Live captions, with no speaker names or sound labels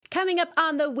Coming up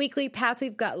on the Weekly Pass,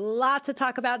 we've got lots to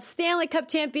talk about. Stanley Cup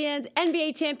champions,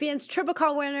 NBA champions, Triple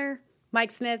Crown winner, Mike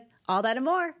Smith, all that and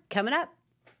more coming up.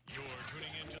 You're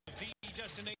tuning into the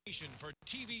destination for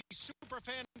TV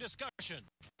superfan discussion,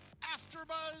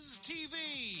 AfterBuzz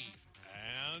TV.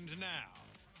 And now,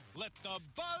 let the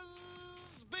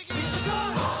buzz begin.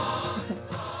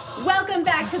 Welcome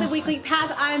back to the Weekly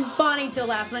Pass. I'm Bonnie Jill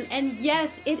Laughlin, and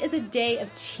yes, it is a day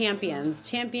of champions.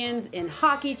 Champions in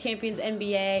hockey, champions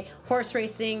NBA, horse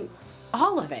racing,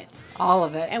 all of it. All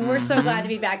of it. And we're so glad to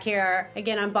be back here.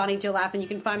 Again, I'm Bonnie Jill Laughlin. You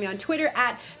can find me on Twitter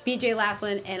at BJ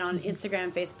Laughlin and on Instagram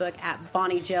and Facebook at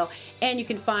Bonnie Jill. And you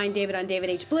can find David on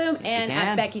David H. Bloom and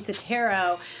at Becky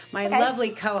Sotero, my lovely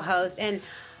co-host. And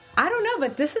I don't know,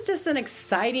 but this is just an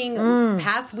exciting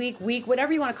past week,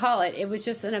 whatever you want to call it. It was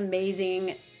just an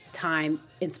amazing time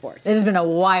in sports. It has been a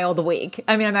wild week.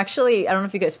 I mean, I don't know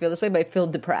if you guys feel this way, but I feel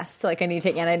depressed. Like I need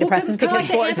to take antidepressants because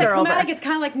sports are over. It's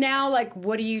kind of like now, like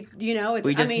what do you know? It's,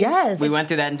 we went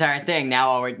through that entire thing.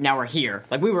 Now we're here.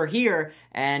 Like we were here,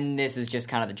 and this is just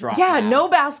kind of the drop. Yeah, now. No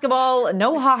basketball,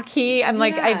 no hockey. I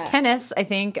have tennis. I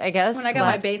guess when I got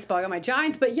my baseball, I got my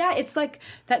Giants. But yeah, it's like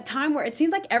that time where it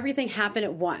seemed like everything happened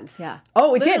at once. Yeah.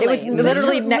 Oh, it did. It was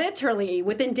literally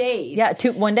within days. Yeah,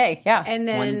 one day. Yeah, and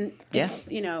then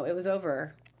it was over.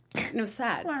 And it was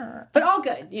sad, but all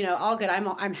good. All good.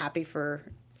 I'm happy for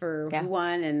who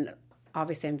won, and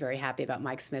obviously I'm very happy about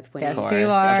Mike Smith winning. Yes, you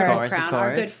are. Of course.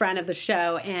 Our good friend of the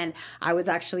show, and I was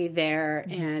actually there,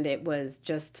 and it was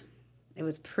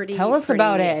pretty. Tell us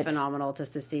about it. Phenomenal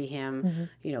just to see him,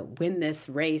 win this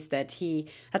race. That's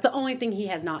the only thing he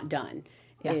has not done.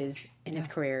 Is in his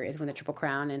career is win the Triple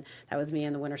Crown, and that was me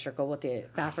in the winner's circle with the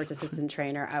Baffert's assistant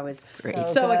trainer. I was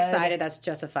so excited. That's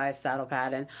Justify's saddle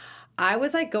pad, and I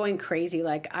was like going crazy.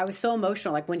 Like I was so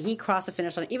emotional. Like when he crossed the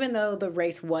finish line, even though the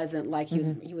race wasn't like he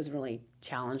was really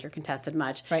challenged or contested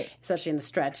much, right? Especially in the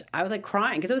stretch, I was like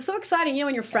crying because it was so exciting.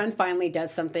 When your friend finally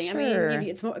does something. Sure. I mean,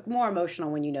 it's more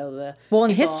emotional when you know the in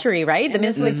history, right? And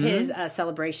this was his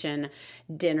celebration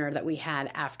dinner that we had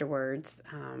afterwards.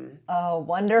 Oh,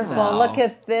 wonderful! Look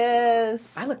at this.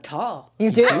 I look tall.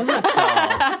 You do. You look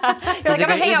tall.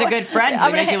 He's a good friend.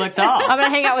 It makes you look tall. I'm going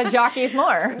to hang out with jockeys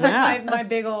more. My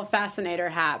big old fascinator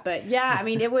hat. But yeah, I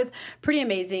mean, it was pretty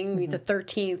amazing. He's the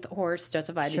 13th horse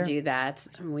justified to do that.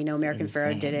 We know American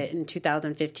Pharoah did it in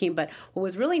 2015. But what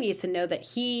was really neat is to know that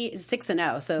he is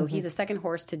 6-0. So he's the second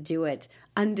horse to do it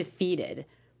undefeated.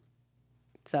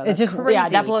 So it's just crazy.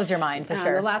 That blows your mind for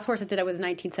sure. The last horse that did it was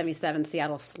 1977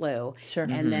 Seattle Slew. Sure.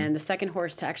 And then the second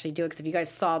horse to actually do it, because if you guys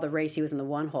saw the race, he was in the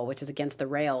one hole, which is against the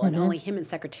rail, and only him and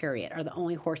Secretariat are the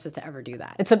only horses to ever do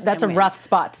that. That's a rough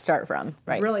spot to start from,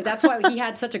 right? Really, that's why he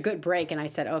had such a good break, and I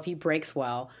said, if he breaks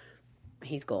well,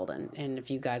 he's golden. And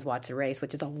if you guys watch the race,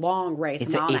 which is a long race,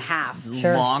 a mile and a half.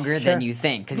 Longer than you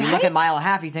think. Because you look at mile and a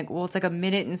half, you think, well, it's like a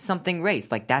minute and something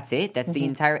race. Like, that's it? That's the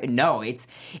entire... No, it's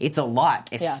a lot,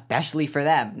 especially for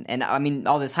them. And, I mean,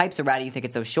 all this hype's around it, you think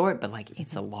it's so short, but, like,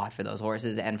 it's a lot for those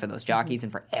horses and for those jockeys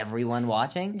and for everyone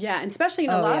watching. Yeah, and especially,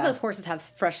 a lot of those horses have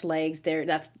fresh legs.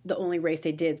 That's the only race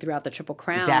they did throughout the Triple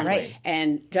Crown. Exactly. Right.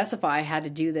 And Justify had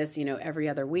to do this, every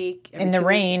other week. In the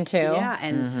rain, too. Yeah,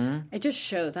 and it just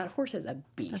shows that horse is a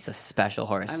beast. That's a special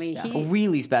horse. I mean, a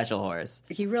really special horse.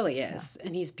 He really is,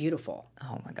 and he's beautiful.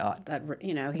 Oh my God!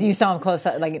 You saw him close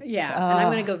up, like and I'm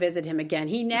going to go visit him again.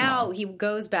 He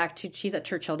goes back to he's at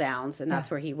Churchill Downs, and that's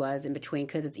where he was in between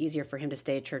because it's easier for him to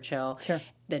stay at Churchill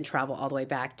than travel all the way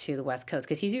back to the West Coast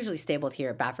because he's usually stabled here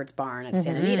at Baffert's Barn at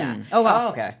Santa Anita. Oh wow!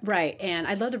 Okay, right. And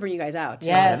I'd love to bring you guys out.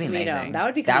 Yes, that'd be amazing. That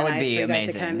would be kind of nice for you guys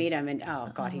amazing. to come meet him.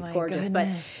 And he's gorgeous.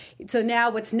 Goodness. But so now,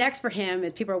 what's next for him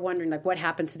is people are wondering like what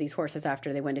happens to these horses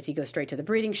after they win. Does he go straight to the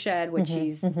breeding shed? Which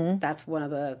that's one of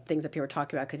the things that people are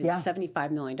talking about because it's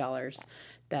 $75 million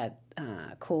that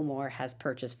Coolmore has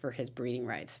purchased for his breeding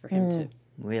rights for him to.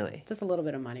 Really? Just a little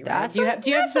bit of money, right? That's do you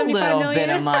have $75 a little million?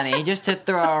 bit of money just to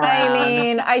throw around. I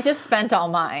mean, I just spent all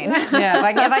mine. Yeah,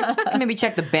 if I maybe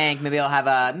check the bank, maybe I'll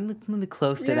have maybe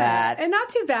close to that. And not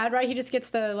too bad, right? He just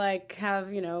gets to like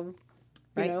have,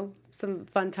 some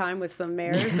fun time with some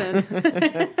mares and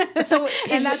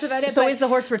and that's about it. So is the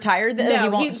horse retired?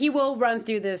 No, he will run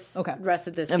through this rest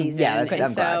of this season. Yeah, and I'm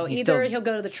so glad. either he'll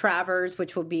go to the Travers,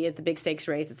 which will be as the big stakes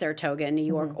race at Saratoga in New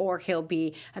York, or he'll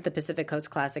be at the Pacific Coast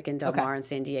Classic in Del Mar in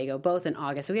San Diego, both in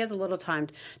August. So he has a little time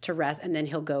to rest, and then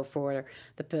he'll go for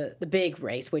the big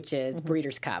race, which is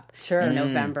Breeders' Cup in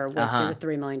November, which is a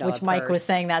 $3 million Which Mike was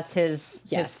saying that's his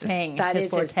thing. That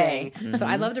is his thing. So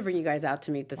I'd love to bring you guys out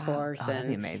to meet this horse. That'd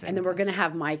be amazing. And then we're going to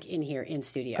have Mike in here in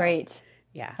studio. Great.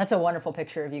 Yeah. That's a wonderful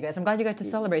picture of you guys. I'm glad you got to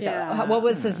celebrate that. What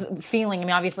was his feeling? I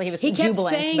mean, obviously he was He kept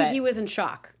jubilant. saying he was in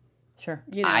shock. Sure.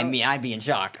 You know, I mean, I'd be in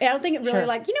shock. I don't think it really Sure.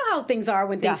 like, you know how things are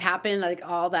when things Yeah. happen, like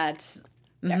all that.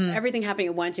 Everything happening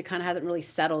at once, it kind of hasn't really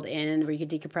settled in where you could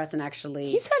decompress and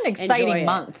actually. He's had an enjoy exciting it.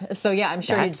 month. So, yeah, I'm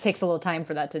sure it That's- takes a little time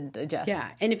for that to digest. Yeah,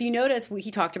 and if you notice, he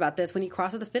talked about this when he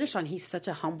crosses the finish line. He's such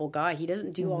a humble guy. He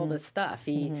doesn't do all this stuff.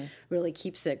 He really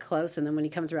keeps it close, and then when he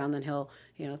comes around, then he'll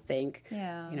thank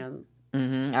Yeah. the Lord,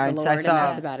 I and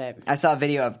that's about it. I saw a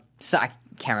video of. I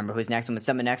can't remember who's next to him, but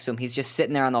someone next to him. He's just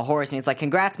sitting there on the horse, and he's like,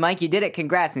 "Congrats, Mike, you did it!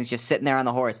 Congrats!" And he's just sitting there on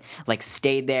the horse, like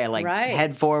stayed there, like Right.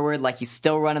 head forward, like he's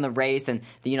still running the race, and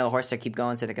the horse to keep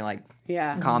going so they can like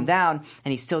calm down,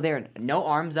 and he's still there, no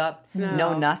arms up,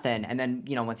 no nothing, and then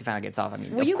once he finally gets off, I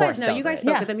mean, Well, of you course guys know, you guys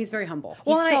spoke Yeah. with him. He's very humble.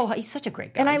 He's such a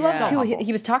great guy, And I He's love so too. humble.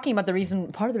 He was talking about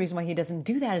part of the reason why he doesn't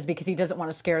do that is because he doesn't want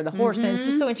to scare the horse, and it's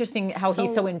just so interesting how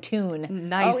he's so in tune.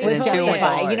 Nice and with in tune with the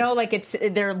Justify. horse.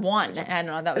 Like they're one. I don't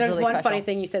know. That was There's really one special. funny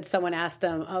thing he said. Someone asked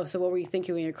him, "Oh, so what were you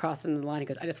thinking when you're crossing the line?" He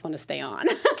goes, "I just want to stay on."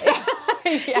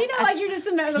 Like you're just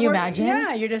Can you imagine?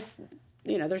 Yeah, you're just.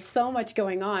 There's so much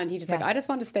going on. He just like, I just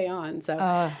want to stay on. So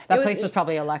That place was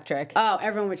probably electric. Oh,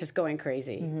 everyone was just going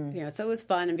crazy. So it was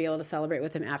fun and be able to celebrate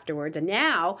with him afterwards. And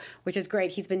now, which is great,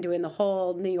 he's been doing the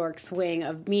whole New York swing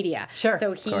of media. Sure.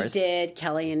 So he did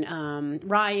Kelly and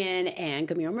Ryan and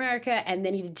Good Morning America, and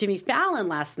then he did Jimmy Fallon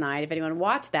last night, if anyone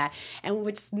watched that. And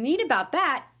what's neat about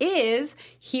that is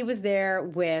he was there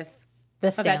with The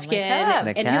Stanley Ovechkin. Cup.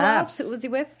 The And who else Caps. was he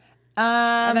with? Ovechkin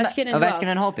and who else? Ovechkin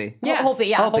and Holtby. Yes. Holtby,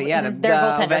 yeah. Holtby, yeah, the they're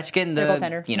goaltender. Ovechkin, They're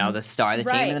goaltender. the star of the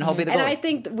team, Right. and then Holtby the goalie. And I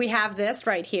think we have this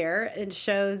right here. It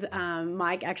shows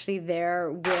Mike actually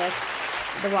there with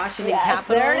the Washington Capitals.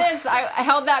 There it is. I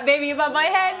held that baby above my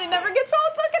head and it never gets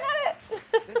off looking at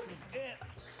it. This is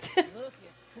it. Look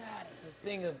at that. It's a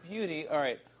thing of beauty. All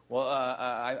right. Well,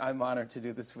 I'm honored to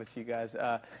do this with you guys.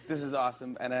 This is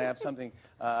awesome, and I have something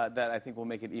that I think will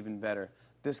make it even better.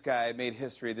 This guy made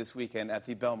history this weekend at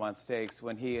the Belmont Stakes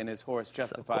when he and his horse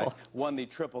Justified won the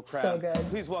Triple Crown. So good.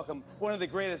 Please welcome one of the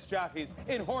greatest jockeys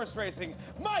in horse racing,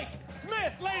 Mike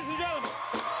Smith, ladies and gentlemen.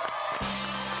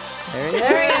 There he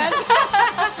is.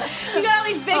 You got all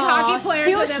these big hockey players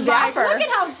he with looks him. Mike. dapper. Look at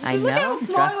how I look at know, how small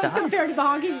he dressed was up. compared to the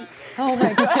hockey. Oh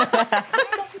my God.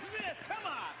 Mike Smith, come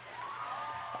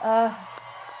on.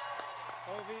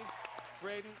 Ovi,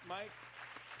 Braden, Mike.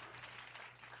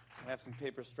 I have some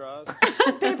paper straws.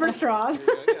 Paper straws.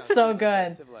 Yeah, So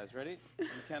good. Civilized. Ready? On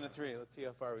the count of three. Let's see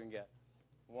how far we can get.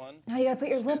 1. Now you gotta put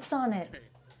your lips on it.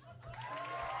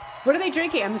 What are they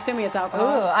drinking? I'm assuming it's alcohol.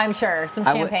 Ooh, I'm sure. Some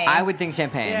I would, champagne. I would think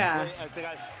champagne. Yeah.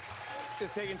 Guys,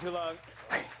 it's taking too long.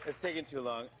 It's taking too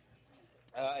long.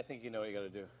 I think you know what you got to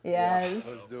do. Yes.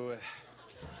 Let's do it.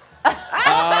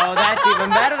 Oh, that's even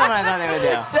better than I thought they would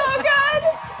do. So good.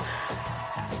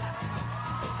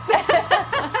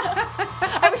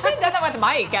 I wish they'd done that with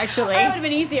Mike, actually. That would have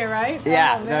been easier, right?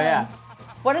 Yeah, Oh, no, man. yeah.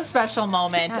 What a special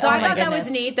moment. So Oh I my thought that was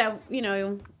goodness. neat that,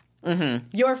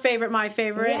 your favorite, my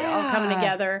favorite, all coming Yeah.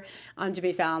 together on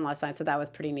Jimmy Fallon last night. So that was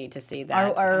pretty neat to see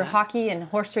that. Our hockey and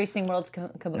horse racing worlds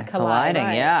colliding. Colliding,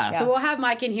 yeah. So we'll have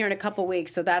Mike in here in a couple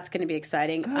weeks, so that's going to be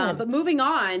exciting. But moving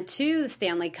on to the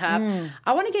Stanley Cup,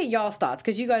 I want to get y'all's thoughts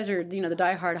because you guys are, the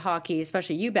diehard hockey,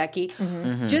 especially you, Becky.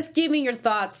 Just give me your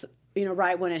thoughts,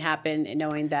 right when it happened, and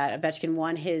knowing that Ovechkin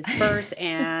won his first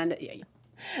and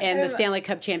the Stanley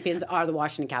Cup champions are the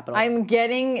Washington Capitals. I'm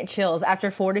getting chills.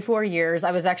 After 44 years, I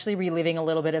was actually reliving a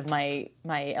little bit of my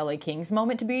LA Kings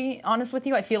moment, to be honest with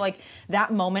you. I feel like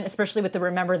that moment, especially with the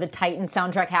Remember the Titan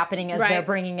soundtrack happening as they're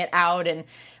bringing it out and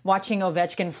watching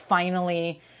Ovechkin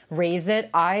finally raise it,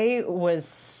 I was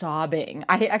sobbing.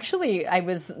 I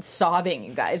was sobbing,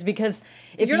 you guys, because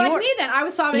if You're like me then. I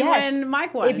was sobbing when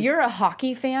Mike won. If you're a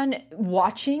hockey fan,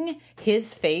 watching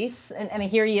his face, and I mean,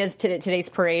 here he is today's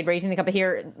parade, raising the cup.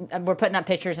 Here, we're putting up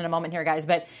pictures in a moment here, guys,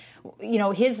 but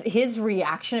his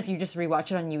reaction, if you just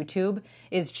rewatch it on YouTube,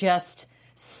 is just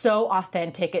so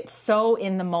authentic. It's so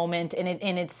in the moment, and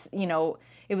it's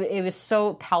it was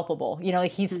so palpable.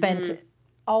 Like he spent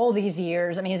all these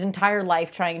years, I mean, his entire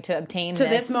life trying to obtain to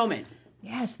this moment.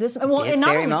 Yes,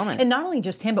 moment. moment. And not only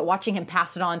just him, but watching him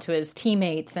pass it on to his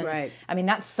teammates. And Right. I mean,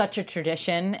 that's such a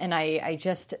tradition. And I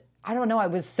don't know, I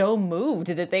was so moved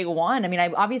that they won. I mean,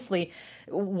 obviously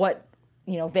what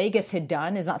Vegas had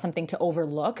done is not something to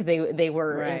overlook. They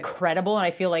were incredible, and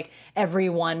I feel like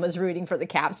everyone was rooting for the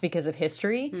Caps because of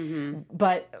history,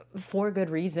 but for good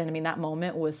reason. I mean, that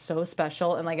moment was so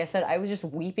special, and like I said, I was just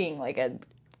weeping like a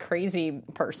crazy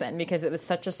person because it was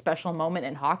such a special moment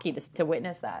in hockey to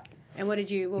witness that. And what were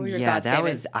your Yeah, thoughts,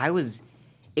 David?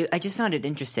 I just found it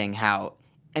interesting how,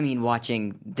 I mean,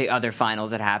 watching the other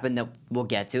finals that happened that we'll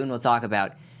get to and we'll talk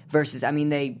about versus, I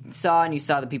mean, you saw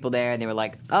the people there and they were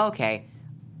like, oh, okay,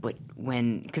 but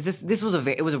because this was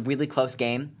it was a really close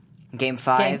game. Game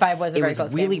 5. Game 5 was a very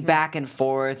close game. It was really back and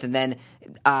forth, and then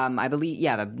I believe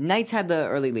the Knights had the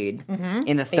early lead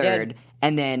in the third,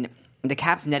 and then the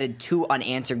Caps netted 2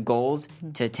 unanswered goals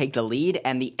to take the lead,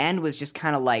 and the end was just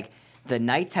kind of like the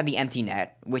Knights had the empty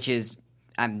net, which is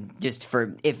just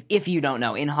for if you don't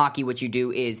know, in hockey what you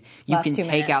do is you Last can 2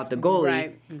 take minutes. out the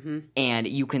goalie Right. and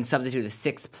you can substitute a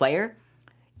 6th player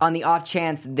on the off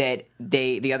chance that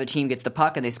the other team gets the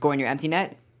puck and they score in your empty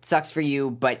net. Sucks for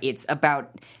you, but it's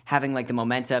about having like the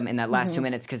momentum in that last 2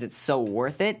 minutes because it's so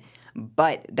worth it.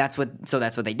 But that's what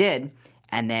they did,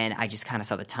 and then I just kind of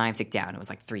saw the time tick down. It was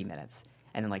like 3 minutes,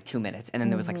 and then like 2 minutes, and then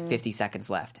there was like 50 seconds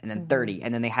left, and then 30,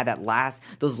 and then they had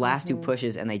those last 2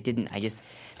 pushes, and they didn't.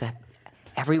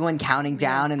 Everyone counting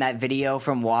down in that video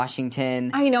from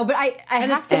Washington. I know, but I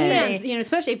have to say, fans,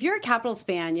 especially if you're a Capitals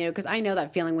fan, because I know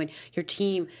that feeling when your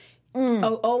team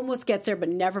almost gets there but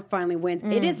never finally wins.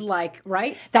 It is like,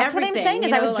 right? That's what I'm saying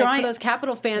is I was drawing for those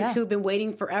Capital fans who've been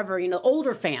waiting forever,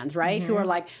 older fans, right? Who are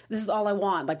like, this is all I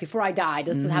want. Like, before I die,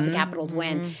 just to have the Capitals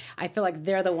win. I feel like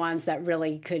they're the ones that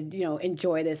really could,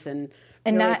 enjoy this and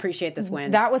really appreciate this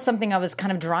win. That was something I was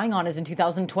kind of drawing on is in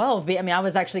 2012. I mean, I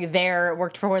was actually there,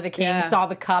 worked for the Kings, saw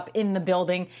the cup in the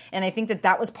building, and I think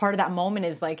that was part of that moment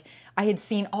is like, I had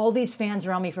seen all these fans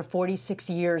around me for 46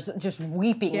 years just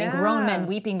weeping and grown men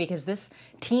weeping because this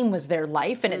team was their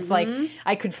life. And it's like,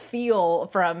 I could feel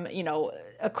from,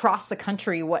 across the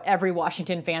country what every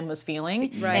Washington fan was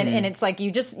feeling. Right. And it's like,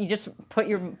 you just put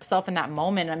yourself in that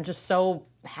moment. And I'm just so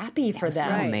happy for them.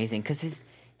 So amazing because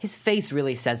his face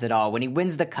really says it all. When he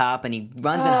wins the cup and he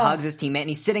runs and hugs his teammate and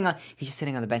he's just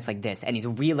sitting on the bench like this and he's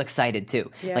real excited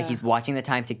too. Yeah. Like he's watching the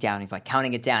time tick down, he's like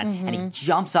counting it down and he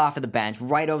jumps off of the bench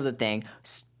right over the thing,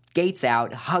 skates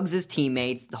out, hugs his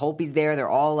teammates, Holtby's there, they're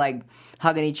all like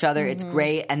hugging each other. It's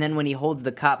great. And then when he holds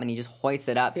the cup and he just hoists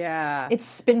it up. Yeah.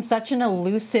 It's been such an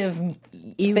elusive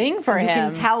thing for him. You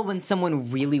can tell when someone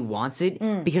really wants it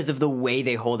because of the way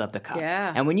they hold up the cup.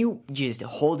 Yeah. And when you just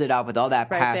hold it up with all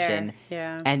that passion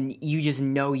there. and you just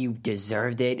know you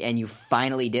deserved it and you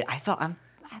finally did. I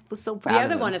was so proud The of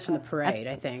other him. one is from the parade,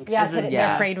 I think. Yeah,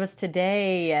 the parade was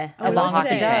today, as long as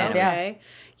it does. Okay.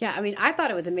 Yeah, I mean, I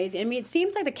thought it was amazing. I mean, it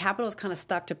seems like the Capitals kind of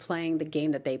stuck to playing the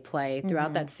game that they play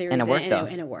throughout that series. And it worked, though.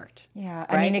 And it worked. Yeah,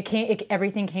 Right? I mean,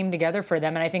 everything came together for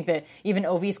them, and I think that even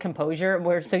Ovi's composure,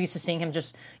 we're so used to seeing him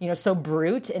just, so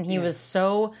brute, and he was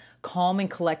so calm and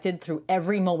collected through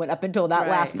every moment up until that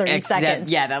last 30 seconds.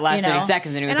 Yeah, that last 30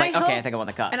 seconds, and he was like, okay, I think I want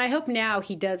the cup. And I hope now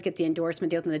he does get the endorsement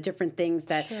deals and the different things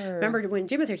that, remember when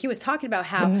Jim was here, he was talking about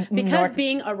how, because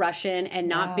being a Russian and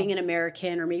not being an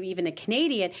American or maybe even a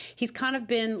Canadian, he's kind of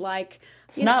been like,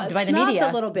 snubbed by the media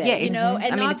a little bit,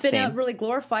 and not been really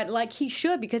glorified like he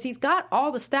should because he's got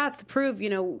all the stats to prove,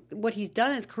 what he's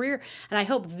done in his career. And I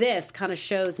hope this kind of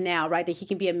shows now, right, that he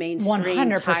can be a mainstream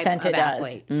 100% type of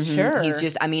athlete. Sure. He's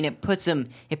just, I mean, it puts him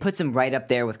right up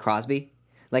there with Crosby.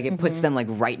 Like, it puts them, like,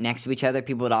 right next to each other.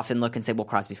 People would often look and say, well,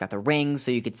 Crosby's got the rings,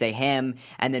 so you could say him,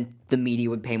 and then the media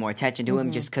would pay more attention to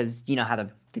him just because, how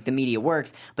the media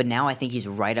works. But now I think he's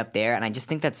right up there, and I just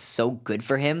think that's so good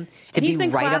for him to And he's be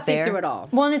been right up classy there. through it all.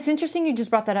 Well, and it's interesting you just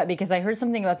brought that up because I heard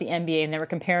something about the NBA, and they were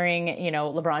comparing,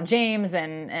 LeBron James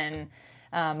and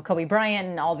Kobe Bryant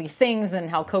and all these things and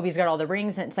how Kobe's got all the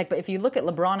rings. And it's like, but if you look at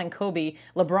LeBron and Kobe,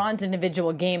 LeBron's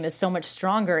individual game is so much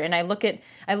stronger. And I look at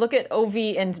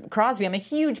Ovi and Crosby. I'm a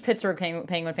huge Pittsburgh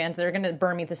Penguin fan, so they're going to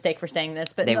burn me at the stake for saying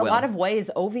this. But in a lot of ways,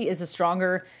 Ovi is a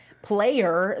stronger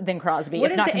player than Crosby.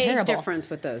 What if is not the comparable. age difference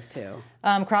with those two?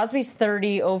 Crosby's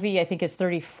 30. Ovi, I think, is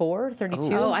 34,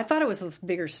 32. Oh, I thought it was a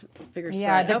bigger spread.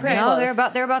 Yeah, they're pretty No,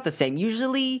 close. they're about the same.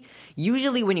 Usually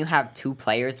when you have two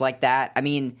players like that, I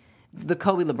mean, the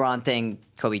Kobe LeBron thing,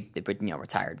 Kobe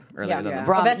retired earlier than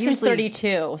LeBron. Ovechkin's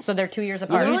 32, so they're 2 years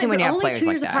apart. Usually when you have only players 2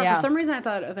 like years that. apart. Yeah. For some reason, I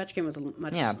thought Ovechkin was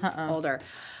much older.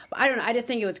 But I don't know. I just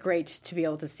think it was great to be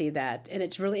able to see that, and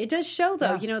it does show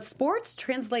though. Sports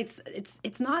translates.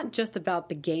 It's not just about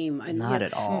the game. And, Not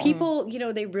at all. People,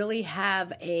 they really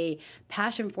have a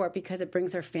passion for it because it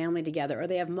brings their family together, or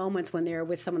they have moments when they're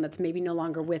with someone that's maybe no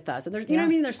longer with us. And there's, you know what I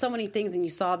mean. There's so many things, and you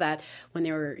saw that when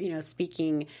they were,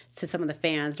 speaking to some of the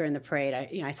fans during the parade.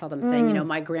 I saw them saying,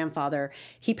 my grandfather,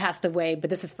 he passed away, but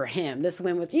this is for him. This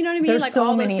win was, you know what I mean? There's like so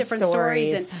all many those different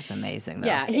stories. And That's amazing, though.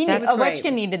 yeah,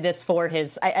 Ovechkin needed this for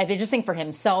his. I just think for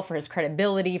himself, for his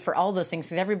credibility, for all those things.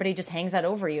 Because everybody just hangs that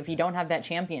over you. If you don't have that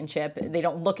championship, they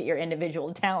don't look at your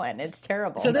individual talent. It's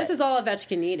terrible. So this is all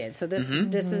Ovechkin needed. So this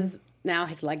is now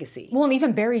his legacy. Well, and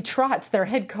even Barry Trotz, their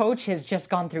head coach, has just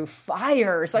gone through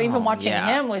fire. So even watching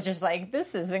him was just like,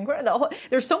 this is incredible.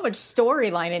 There's so much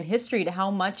storyline and history to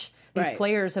how much these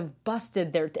players have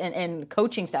busted their and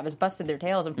coaching staff has busted their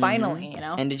tails, and finally,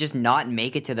 and to just not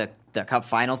make it to the Cup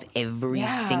Finals every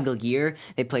single year.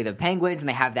 They play the Penguins, and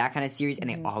they have that kind of series, and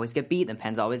they always get beat. The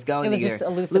Pens always go. It was they just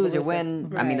either lose or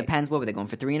win. Right. I mean, the Pens, what were they going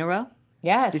for 3 in a row?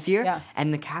 Yes, this year. Yeah.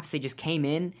 And the Caps, they just came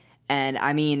in, and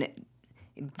I mean,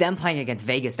 them playing against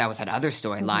Vegas, that was that other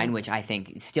storyline, which I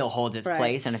think still holds its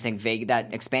place, and I think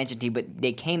that expansion team, but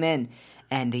they came in.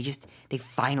 And they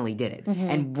finally did it.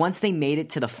 And once they made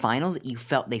it to the finals, you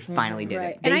felt they finally did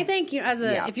it. And I think,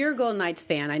 if you're a Golden Knights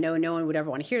fan, I know no one would ever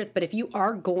want to hear this, but if you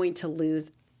are going to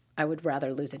lose, I would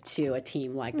rather lose it to a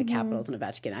team like the Capitals and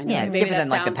Ovechkin. I know it's maybe different that than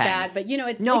like the sounds Pens. bad, but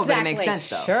it's but exactly. it makes sense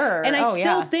though. Sure. And I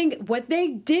still think what they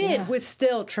did was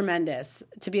still tremendous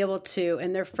to be able to,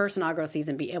 in their first inaugural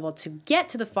season, be able to get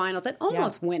to the finals and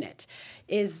almost win it.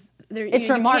 It's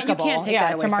remarkable. You can't take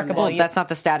that away remarkable. from them. That's not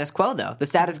the status quo, though. The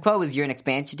status quo is you're an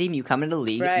expansion team. You come into the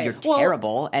league, you're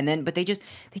terrible, but they just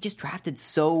drafted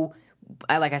so.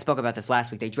 Like I spoke about this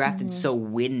last week. They drafted so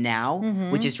win now,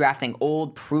 which is drafting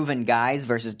old, proven guys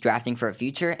versus drafting for a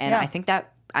future. And I think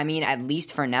that, at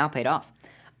least for now, paid off.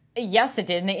 Yes, it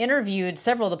did. And they interviewed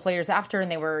several of the players after, and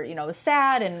they were,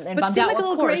 sad and but bummed seemed out. like a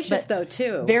little course, gracious, though,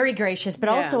 too. Very gracious. But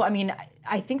also,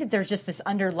 I think that there's just this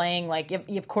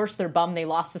underlaying, of course they're bummed they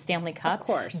lost the Stanley Cup. Of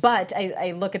course. But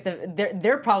I look at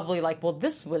they're probably like, well,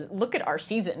 look at our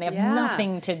season. They have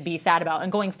nothing to be sad about.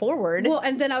 And going forward. Well,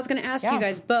 and then I was going to ask you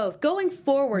guys both, going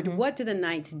forward, what do the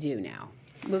Knights do now?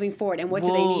 Moving forward, and what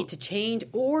do they need to change,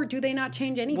 or do they not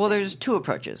change anything? Well, there's two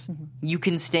approaches. You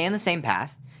can stay on the same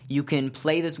path. You can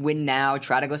play this win now,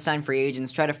 try to go sign free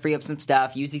agents, try to free up some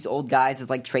stuff, use these old guys as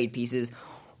like trade pieces.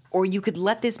 Or you could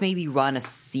let this maybe run a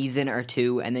season or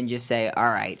two and then just say, all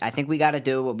right, I think we got to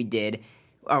do what we did,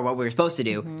 or what we were supposed to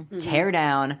do, tear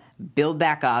down, build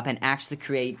back up, and actually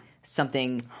create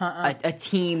something, a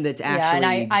team that's actually...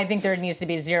 Yeah, and I think there needs to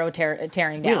be zero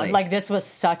tearing down. Really? Like, this was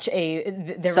such a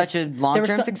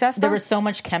long-term success, though? There was so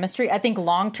much chemistry. I think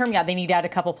long-term, they need to add a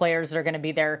couple players that are going to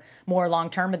be there more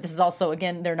long-term, but this is also,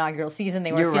 again, their inaugural season.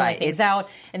 They were feeling things out,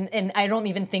 and I don't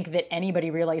even think that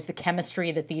anybody realized the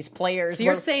chemistry that these players So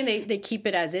you're saying they keep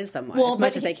it as is somewhat, as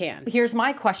much as they can. Here's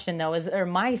my question, though, or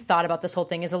my thought about this whole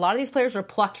thing, is a lot of these players were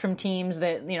plucked from teams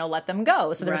that, let them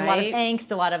go. So there was a lot of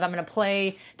angst, a lot of, I'm going to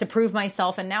play to prove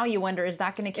myself, and now you wonder, is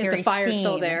that going to carry Is the fire steam?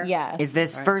 still there? Yes. Is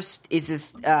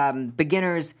this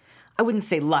beginners, I wouldn't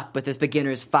say luck, but this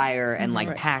beginner's fire and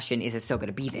passion, is it still going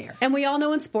to be there? And we all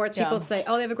know in sports, people say,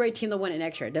 "Oh, they have a great team; they'll win it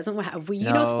next year." It doesn't.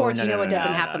 Sports. It doesn't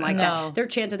happen like that. There are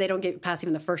chances they don't get past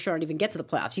even the first round or even get to the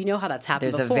playoffs. You know how that's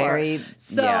happened before.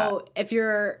 If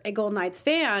you're a Golden Knights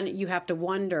fan, you have to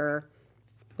wonder,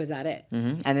 was that it?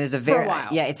 Mm-hmm. And there's for a while.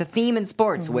 It's a theme in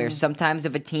sports where sometimes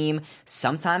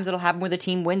sometimes it'll happen where the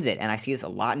team wins it, and I see this a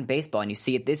lot in baseball, and you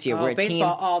see it this year where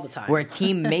baseball all the time, where a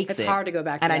team makes it's hard to go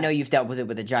back to and that. I know you've dealt with it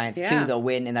with the Giants too. They'll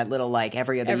win in that little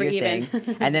every other year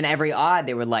thing, and then every odd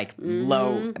they were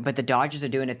low, but the Dodgers are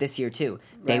doing it this year too.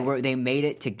 They made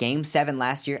it to Game 7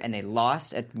 last year, and they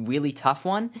lost a really tough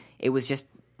one. It was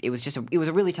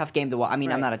a really tough game to watch. I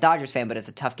mean, I'm not a Dodgers fan, but it's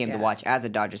a tough game to watch as a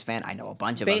Dodgers fan. I know a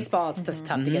bunch of baseball. It's just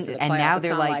tough to get to the playoffs. And now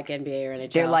they're it's not like NBA or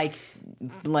NHL.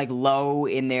 They're low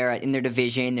in their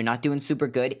division. They're not doing super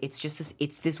good. It's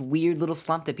just this weird little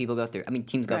slump that people go through. I mean,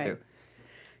 teams go through.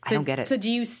 I don't get it. So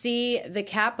do you see the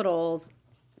Capitals?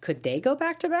 Could they go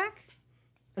back to back?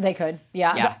 They could.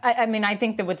 Yeah. I mean, I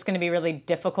think that what's going to be really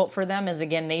difficult for them is,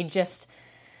 again, they just.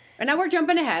 And now we're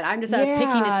jumping ahead. I was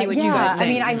picking to see what you guys think. I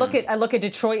mean, I look at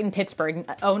Detroit and Pittsburgh,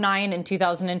 09 and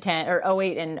 2010, or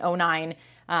 08 and 09.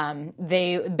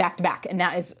 They back to back, and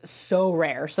that is so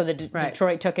rare. So the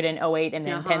Detroit took it in 08, and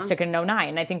then Pens took it in 09.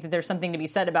 And I think that there's something to be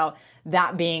said about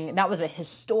that was a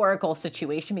historical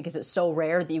situation because it's so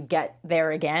rare that you get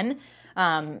there again.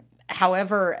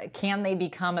 However, can they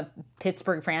become a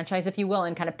Pittsburgh franchise, if you will,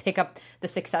 and kind of pick up the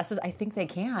successes? I think they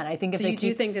can. I think you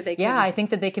do think that they can? Yeah, I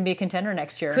think that they can be a contender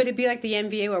next year. Could it be like the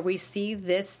NBA where we see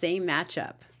this same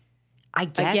matchup? I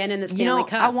guess. Again in the Stanley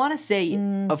Cup. I want to say,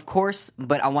 of course,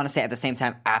 but I want to say at the same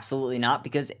time, absolutely not,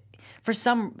 because for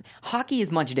hockey is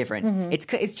much different.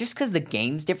 It's just because the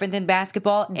game's different than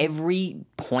basketball. Every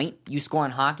point you score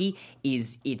in hockey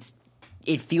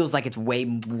it feels like it's way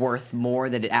worth more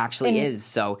than it actually is.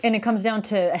 So, and it comes down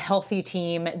to a healthy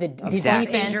team, the defense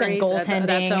injuries, and goaltending.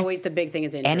 That's always the big thing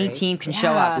is injuries. Any team can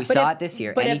show up. We saw it this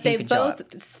year. But Any if they team can show up.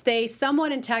 both stay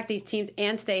somewhat intact, these teams,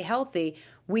 and stay healthy,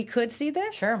 we could see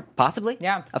this? Sure. Possibly.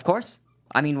 Yeah. Of course.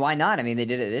 I mean, why not? I mean, they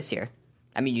did it this year.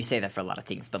 I mean, you say that for a lot of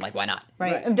teams, but, like, why not?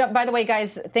 Right. By the way,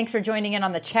 guys, thanks for joining in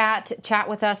on the chat. Chat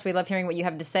with us. We love hearing what you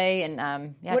have to say.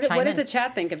 And what does the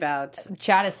chat think about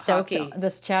Chat is stoked. hockey?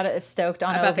 This chat is stoked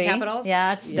on About OV. the Capitals?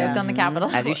 Yeah, it's stoked on the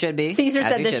Capitals. As you should be. Caesar As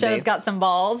said you this should show's be. got some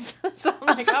balls. So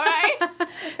I'm like, all right.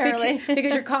 Early.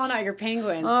 Because you're calling out your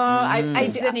Penguins. I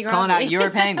Sidney Crosby. Calling out your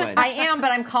Penguins. I am,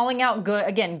 but I'm calling out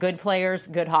good players,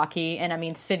 good hockey, and I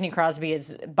mean Sidney Crosby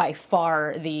is by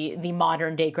far the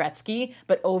modern day Gretzky,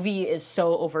 but Ovi is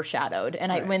so overshadowed.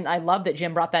 And I love that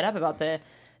Jim brought that up about the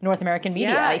North American media.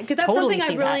 Yeah, because that's something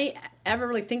I ever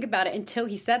really think about it until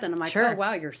he said that. I'm like, oh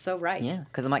wow, you're so right. Yeah,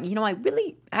 because I'm like, I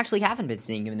really actually haven't been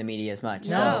seeing him in the media as much.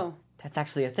 No. So that's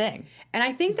actually a thing. And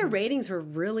I think the ratings were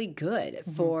really good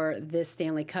for this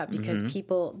Stanley Cup because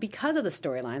because of the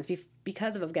storylines,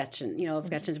 because of Ovechkin,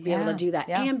 Ovechkin to be able to do that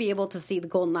and be able to see the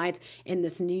Golden Knights in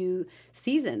this new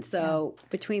season. So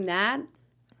between that.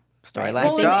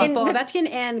 Storylines Ovechkin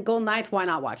and Golden Knights, why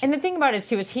not watch it? And the thing about it,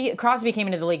 too, is Crosby came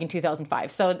into the league in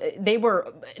 2005. So they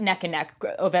were neck and neck,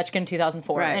 Ovechkin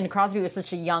 2004. Right. And Crosby was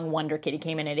such a young wonder kid. He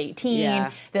came in at 18.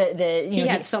 Yeah. He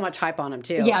had so much hype on him,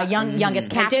 too. Yeah, youngest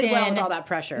captain. He did well with all that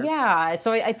pressure. Yeah,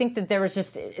 so I think that there was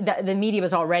just, the media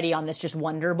was already on this just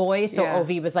wonder boy. So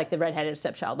Ovi was like the redheaded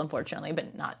stepchild, unfortunately,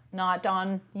 but not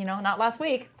on, not last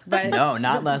week. But no,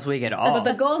 not last week at all. But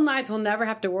the Golden Knights will never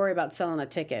have to worry about selling a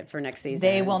ticket for next season.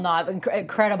 They will not.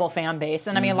 Incredible fan base.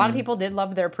 And I mean, a lot of people did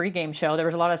love their pregame show. There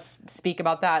was a lot of speak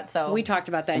about that. So we talked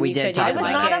about that. And We you did said talk you didn't I was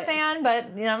about like not it.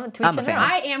 a fan, but, tweet I'm a fan.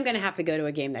 I am going to have to go to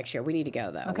a game next year. We need to go,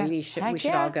 though. Okay. We should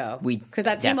Yeah. all go. Because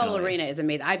that T-Mobile Arena is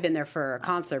amazing. I've been there for a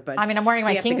concert, but I mean, I'm wearing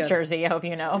my we have to Kings go. jersey, I hope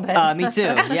you know. But me too.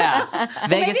 Yeah,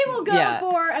 Vegas. Maybe we'll go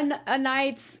for a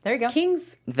night's There you go.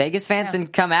 Kings. Vegas fans can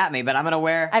come at me, but I'm gonna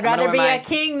wear. I'd rather be my, a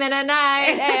king than a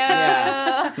knight.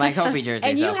 yeah, my Kobe jersey.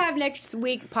 And so. you have next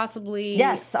week possibly.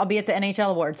 Yes, I'll be at the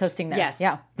NHL Awards hosting that. Yes.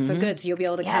 Yeah. So good. So you'll be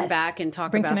able to come Yes. back and talk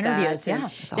Bring about some interviews, that. yeah. And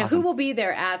That's now, awesome. who will be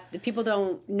there people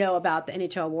don't know about the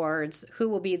NHL Awards. Who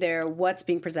will be there? What's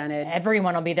being presented?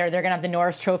 Everyone will be there. They're going to have the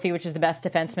Norris Trophy, which is the best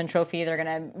defenseman trophy. They're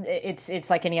going to, it's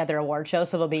like any other award show.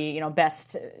 So there'll be,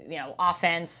 best,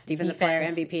 offense, Defensive player,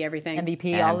 MVP, everything.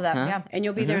 MVP, all of that. Yeah. And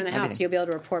you'll be there in the house. Everything. You'll be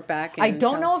able to report back. And I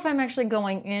don't tell know us. if I'm actually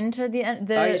going into the you're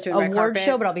just doing red award carpet?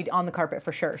 show, but I'll be on the carpet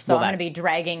for sure. So Well, I'm going to that's- be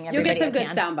dragging You'll everybody. get some good I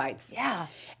can. sound bites. Yeah.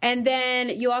 And then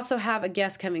you also have a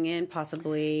guest coming in,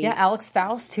 possibly. Yeah, Alex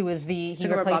Faust, who is he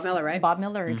Talking about replaced Bob Miller, right? Bob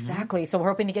Miller, exactly. So we're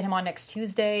hoping to get him on next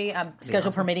Tuesday,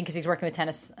 schedule permitting, because he's working with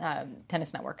Tennis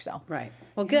Network. So Right.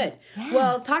 Well, good.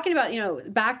 Well, talking about,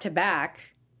 back to back.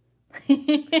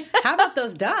 How about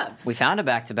those Dubs? We found a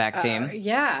back-to-back team.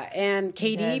 Yeah, and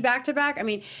KD back to back. I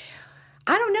mean,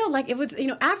 I don't know. Like it was,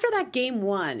 after that game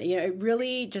one, it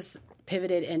really just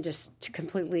pivoted and just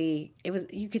completely. It was.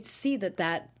 You could see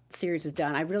that series was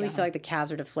done. I really feel like the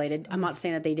Cavs are deflated. I'm not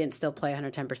saying that they didn't still play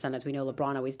 110% as we know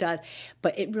LeBron always does,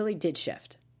 but it really did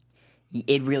shift.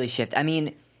 It really shifted. I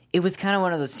mean, it was kind of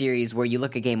one of those series where you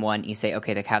look at game one, you say,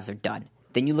 okay, the Cavs are done.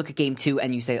 Then you look at game two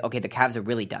and you say, okay, the Cavs are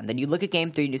really done. Then you look at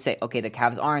game three and you say, okay, the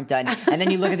Cavs aren't done. And then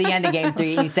you look at the end of game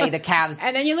three and you say the Cavs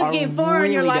And then you look are at game four really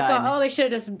and you're like, done. oh, they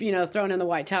should have just thrown in the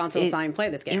white towel and let's not even play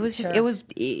this game. It was just,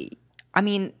 I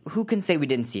mean, who can say we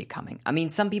didn't see it coming? I mean,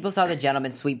 some people saw the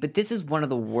gentleman's sweep, but this is one of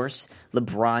the worst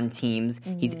LeBron teams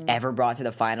he's ever brought to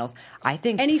the finals. I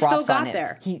think, And he props still on got him.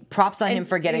 there. Props on And, him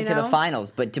for getting to the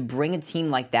finals, but to bring a team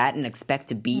like that and expect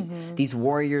to beat these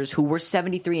Warriors who were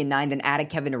 73-9, then added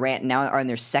Kevin Durant, and now are in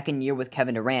their second year with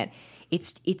Kevin Durant.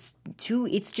 It's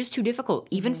just too difficult,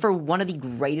 even for one of the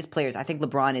greatest players. I think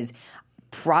LeBron is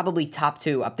probably top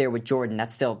two up there with Jordan.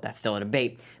 That's still a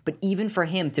debate. But even for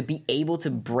him to be able to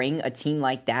bring a team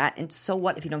like that, and so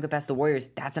what if you don't get past the Warriors?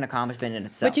 That's an accomplishment in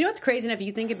itself. But you know what's crazy enough? If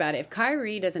you think about it, if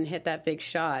Kyrie doesn't hit that big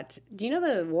shot, do you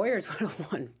know the Warriors would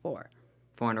have won 4?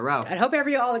 4 in a row. I hope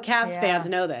all the Cavs fans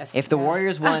know this. If the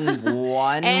Warriors won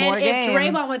one and more if game.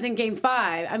 Draymond was in game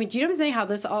 5, I mean, do you know what I'm saying? How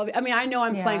this all? I mean, I know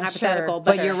I'm playing hypothetical, sure.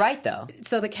 But you're right, though.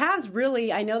 So the Cavs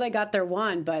really, I know they got their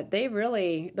one, but the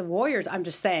Warriors, I'm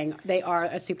just saying, they are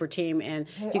a super team, and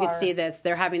you can see this.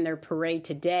 They're having their parade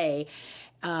today.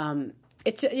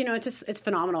 It's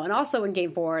phenomenal. And also in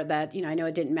game 4 that, I know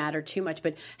it didn't matter too much,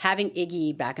 but having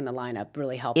Iggy back in the lineup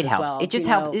really helped It as helps. well. It just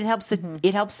helps. It helps.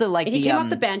 It helps to like He came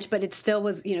off the bench, but it still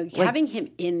was, having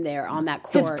him in there on that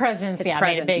court. His presence,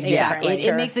 made a big exactly. difference.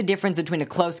 It makes a difference between a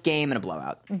close game and a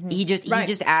blowout. He just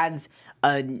adds.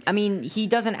 He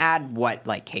doesn't add what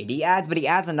like KD adds, but he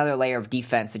adds another layer of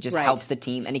defense that just helps the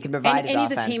team, and he can provide his and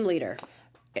he's offense. a team leader.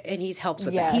 and he's helped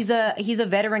with Yes. that. He's a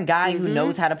veteran guy who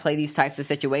knows how to play these types of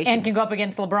situations And can go up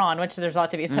against LeBron, which there's a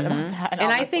lot to be said about that.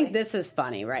 And I think this is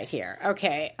funny right here.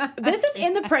 Okay. This is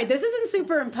in the parade. This isn't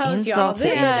superimposed, y'all. Insult to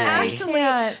This is injury.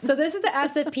 actually. So this is the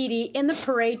SFPD in the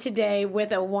parade today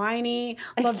with a whiny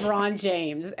LeBron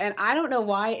James. And I don't know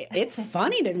why. It's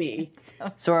funny to me.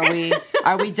 So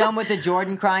are we done with the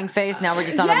Jordan crying face? Now we're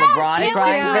just on a LeBron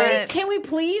crying face? Can we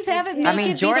please have it make I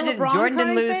mean, it be the LeBron Jordan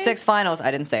didn't crying lose face? 6 finals.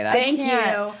 I didn't say that. Thank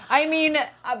you. I mean,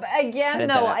 again, didn't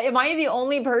though, say that. am I the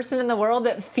only person in the world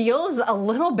that feels a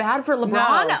little bad for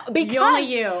LeBron? No, only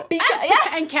you.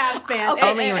 And Cavs fans. Okay,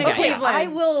 Only you and and Guy.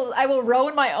 Cleveland. I will row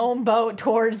in my own boat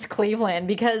towards Cleveland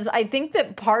because I think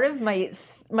that part of my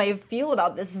feel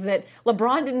about this is that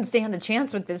LeBron didn't stand a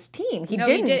chance with this team. He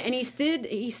didn't. He did, and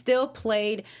he still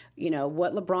played.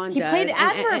 What LeBron does. He played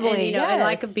admirably, and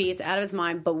like a yes. beast, out of his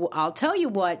mind. But I'll tell you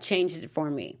what changed it for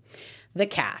me. The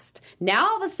cast. Now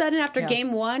all of a sudden, after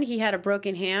game 1, he had a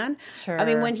broken hand. Sure. I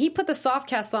mean, when he put the soft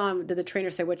cast on, did the trainer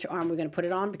say which arm we're going to put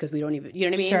it on? Because we don't even, you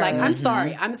know what I mean? Sure. Like, I'm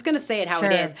sorry. I'm just going to say it how it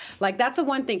Sure. is. Like, that's the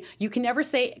one thing. You can never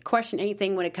question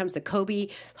anything when it comes to Kobe,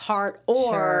 Hart,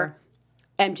 or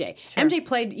MJ. MJ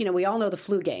played, we all know the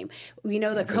flu game. We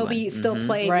know that Kobe still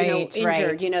played, Right, injured,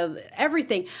 right.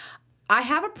 Everything. I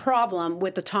have a problem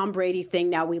with the Tom Brady thing.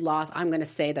 Now we lost. I'm going to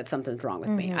say that something's wrong with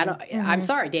me. I'm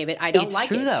sorry, David. I don't It's like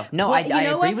true, it. though. No, I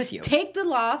agree with you. Take the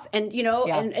loss and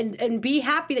and be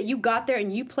happy that you got there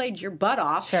and you played your butt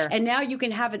off. Sure. And now you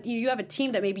can have you have a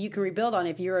team that maybe you can rebuild on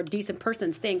if you're a decent person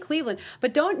and stay in Cleveland.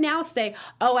 But don't now say,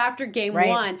 after game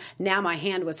 1, now my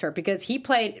hand was hurt because he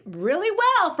played really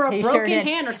well for a broken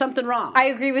hand or something wrong. I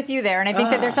agree with you there, and I think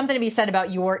that there's something to be said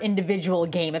about your individual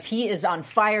game. If he is on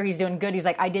fire, he's doing good. He's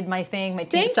like, I did my thing. My team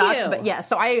Thank sucks, you. but yeah.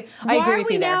 So I Why agree are with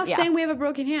we you there. now Yeah. saying we have a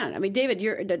broken hand? I mean, David,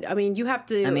 you have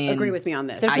to agree with me on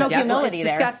this. There's no humility it's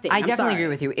there. disgusting. I I'm definitely sorry. agree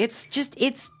with you. It's just I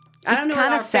don't know what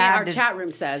kind of sad. our chat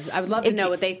room says. I would love to know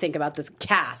what they think about this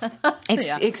cast.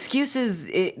 Excuses.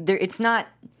 It's not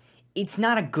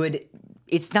a good.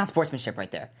 It's not sportsmanship right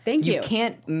there. Thank you. You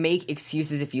can't make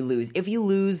excuses if you lose. If you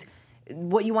lose,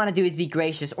 what you want to do is be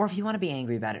gracious, or if you want to be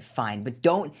angry about it, fine. But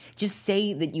don't just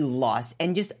say that you lost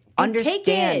and just understand.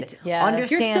 Take it. Yes. You're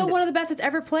Understand. still one of the best that's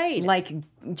ever played. Right.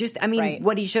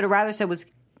 What he should have rather said was,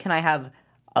 "Can I have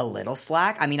a little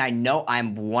slack?" I mean, I know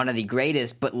I'm one of the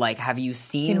greatest, but have you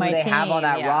seen who my they have on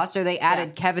team, that yeah. roster? They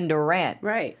added Kevin Durant.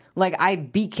 Right. I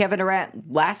beat Kevin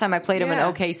Durant last time I played him in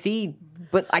Yeah. OKC,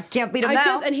 but I can't beat him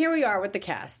now. And here we are with the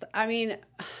cast. I mean,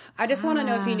 I just want to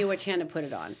know if he knew which hand to put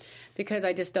it on. Because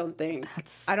I just don't think.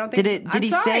 I don't think. Did he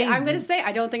say? I'm going to say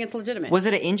I don't think it's legitimate. Was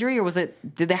it an injury or was it?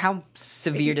 How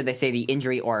severe did they say the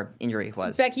injury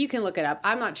was? Becky, you can look it up.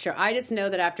 I'm not sure. I just know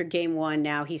that after game 1,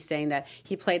 now he's saying that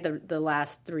he played the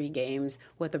last 3 games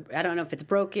with I don't know if it's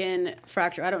broken,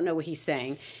 fracture. I don't know what he's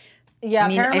saying. Yeah, I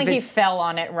mean, apparently if he it's- fell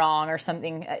on it wrong or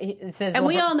something. It says, And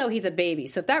we all know he's a baby.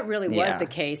 So if that really was Yeah. the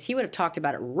case, he would have talked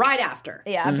about it right after.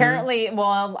 Yeah, apparently.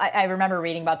 Well, I remember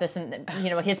reading about this, and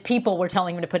his people were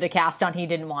telling him to put a cast on. He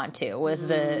didn't want to. Was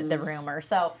the rumor?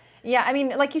 So yeah, I mean,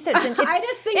 like you said, it's I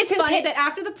just think it's funny intent- that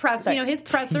after the press, his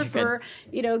presser for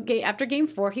after game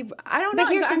 4, I don't know.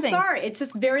 But here's the I'm thing. sorry, it's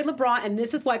just very LeBron, and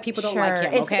this is why people don't like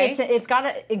him. Okay, It's got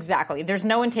to exactly. There's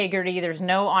no integrity. There's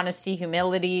no honesty,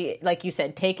 humility. Like you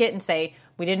said, take it and say,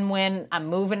 we didn't win. I'm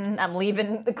moving. I'm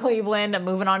leaving Cleveland. I'm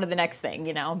moving on to the next thing.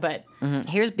 But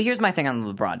Here's my thing on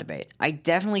the LeBron debate. I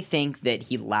definitely think that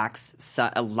he lacks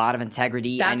a lot of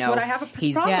integrity. That's I know what I have a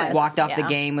he's problem with. walked off the Yeah,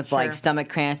 game with sure. stomach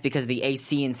cramps because of the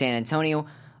AC in San Antonio.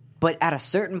 But at a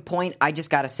certain point, I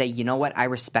just got to say, you know what? I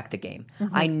respect the game.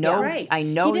 I know. right. I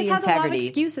know he just the has a lot of integrity.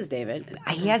 excuses, David.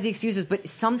 He has the excuses, but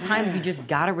sometimes you just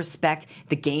gotta respect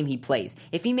the game he plays.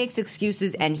 If he makes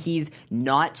excuses and he's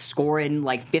not scoring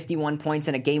 51 points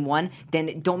in a game 1,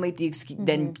 then don't make the excuse.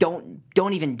 Then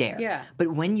don't even dare. Yeah.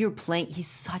 But when you're playing, he's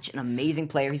such an amazing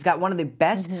player. He's got one of the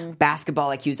best basketball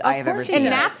IQs I have ever course he seen.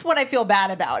 and that's what I feel bad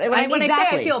about. When I say I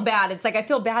Exactly. feel bad, it's I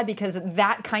feel bad because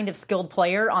that kind of skilled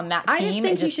player on that team. I just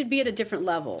think he just should be at a different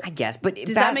level. I guess, but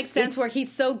Does that make sense? Where he's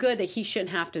so good that he shouldn't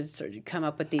have to sort of come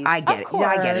up with these. I get it. Yeah,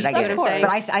 I get it. You I see get what it. I'm saying?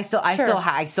 But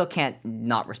I still can't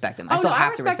not respect him. I still I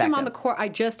have to respect him on him. the court.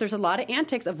 There's a lot of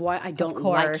antics of why I don't Of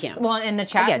like course. him. Well, and the I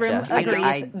chat get room ya.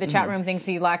 agrees. The chat room thinks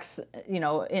he lacks,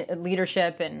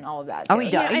 leadership and all of that. Oh, too.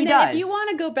 he does. and He then does. if you want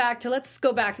to go back to let's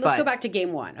go back to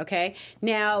game 1, okay?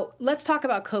 Now let's talk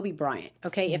about Kobe Bryant,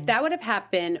 okay? If that would have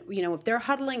happened, if they're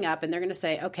huddling up and they're going to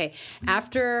say, okay,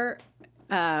 after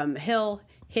Hill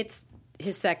hits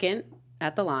his second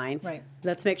at the line, right?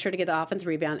 Let's make sure to get the offense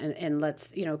rebound and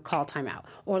let's call timeout.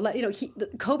 Or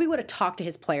Kobe would have talked to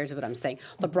his players. Is what I'm saying.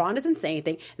 LeBron doesn't say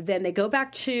anything. Then they go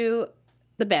back to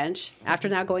the bench after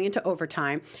now going into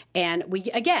overtime. And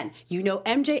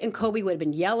MJ and Kobe would have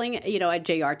been yelling, at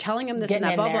JR, telling him this Getting and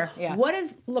that, in blah, blah. there, yeah. What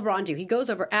does LeBron do? He goes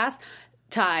over, asks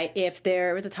Ty if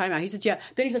there was a timeout. He says, yeah.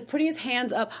 Then he's like putting his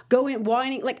hands up, going,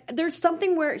 whining. Like, there's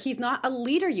something where he's not a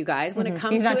leader, you guys, when it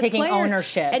comes He's to not his taking players.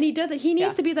 ownership. And he doesn't. He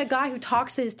needs to be the guy who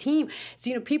talks to his team.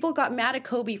 So, people got mad at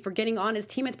Kobe for getting on his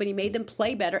teammates, but he made them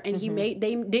play better. And he made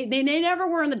they never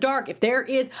were in the dark. If there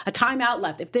is a timeout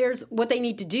left, if there's what they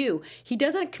need to do, he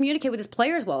doesn't communicate with his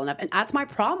players well enough. And that's my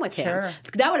problem with him. Sure.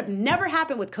 That would have never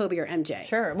happened with Kobe or MJ.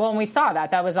 Sure. Well, and we saw that.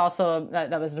 That was also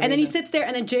that was. The and then he reason. sits there,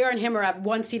 and then JR and him are at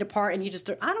 1 seat apart, and you just,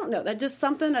 I don't know, that just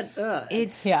something that.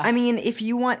 It's. Yeah. I mean, if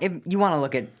you want to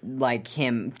look at like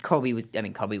him, Kobe was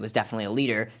definitely a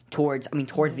leader. Towards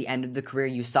the end of the career,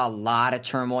 you saw a lot of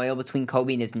turmoil between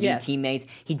Kobe and his new teammates.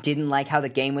 He didn't like how the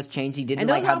game was changed. He didn't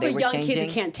like how they were changing. And those are also young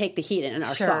kids who can't take the heat and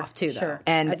are soft too, though.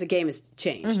 And as the game has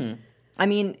changed. I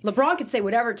mean, LeBron could say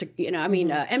whatever to,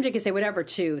 MJ could say whatever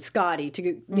to Scotty,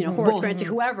 to, Horace Grant, to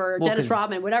whoever, Dennis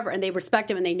Rodman, whatever, and they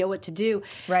respect him and they know what to do.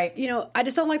 Right. I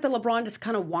just don't like that LeBron just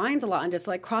kind of whines a lot and just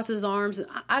like crosses his arms.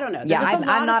 I don't know. Yeah,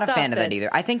 I'm not a fan of that either.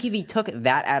 I think if he took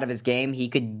that out of his game, he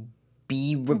could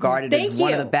be regarded as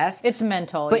one of the best. It's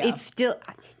mental, but it's still.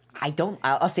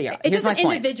 I'll say it. Here's It's just my an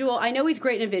point. individual. I know he's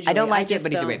great individually. I don't like it,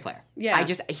 but he's a great player. Yeah.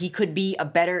 He could be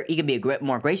a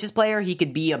more gracious player. He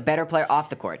could be a better player off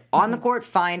the court. On the court,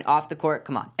 fine. Off the court,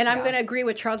 come on. And I'm going to agree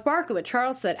with Charles Barkley, what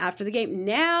Charles said after the game.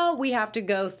 Now we have to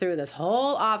go through this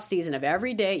whole offseason of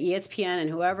every day, ESPN and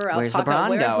whoever else Where's talking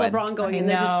about LeBron LeBron going and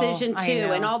the decision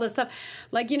too and all this stuff.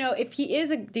 Like, if he is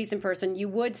a decent person, you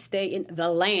would stay in the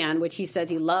land, which he says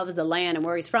he loves the land and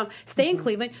where he's from. Stay in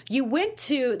Cleveland. You went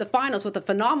to the finals with a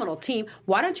phenomenal team.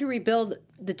 Why don't you rebuild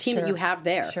the team that you have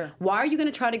there? Sure. Why are you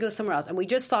going to try to go somewhere else? And we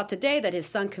just saw today that his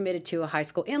son committed to a high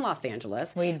school in Los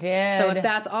Angeles. We did. So if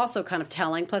that's also kind of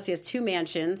telling. Plus, he has 2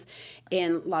 mansions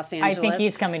in Los Angeles. I think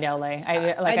he's coming to LA.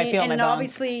 I feel in my and bones.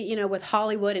 Obviously, with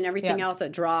Hollywood and everything else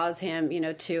that draws him,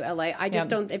 to LA. I just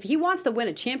don't. If he wants to win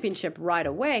a championship right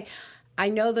away, I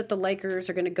know that the Lakers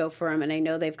are going to go for him, and I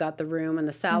know they've got the room and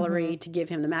the salary to give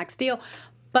him the max deal.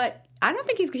 But I don't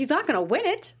think he's not going to win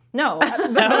it. No,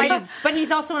 but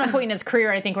he's also in a point in his career,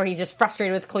 I think, where he's just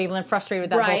frustrated with Cleveland, frustrated with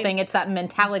that whole thing. It's that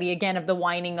mentality again of the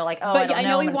whining, the like, But I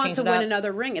know he I'm wants to change it win up.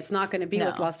 another ring. It's not going to be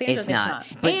with Los Angeles. It's not.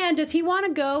 And does he want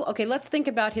to go? Okay, let's think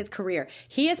about his career.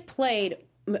 He has played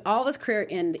all of his career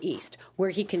in the East,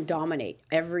 where he can dominate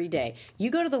every day. You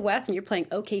go to the West, and you're playing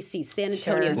OKC, San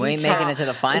Antonio, Utah, we ain't making it to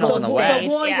the finals in the West. The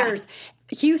Warriors,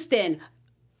 Houston.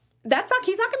 He's not going to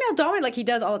be able to dominate like he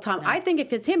does all the time. No. I think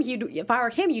if it's him, if I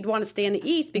were him, you'd want to stay in the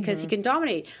East because he can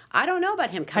dominate. I don't know about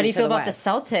him coming to the West. How do you feel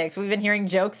about the Celtics? We've been hearing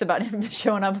jokes about him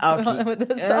showing up with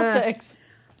the Celtics.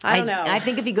 I don't know. I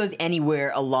think if he goes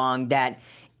anywhere along that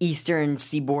Eastern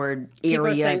Seaboard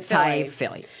area type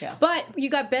Philly. Yeah. But you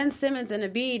got Ben Simmons and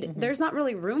Embiid. There's not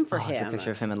really room for him. It's a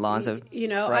picture of him and Lonzo.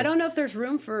 I don't know if there's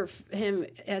room for him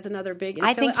as another big.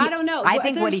 I don't know. I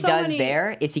think what he does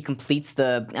there is he completes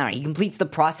the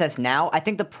process now. I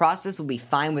think the process will be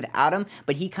fine without him,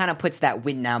 but he kind of puts that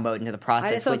win now mode into the process.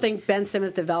 I just don't think Ben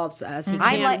Simmons develops as he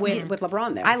can with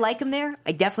LeBron there. I like him there.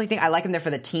 I definitely think I like him there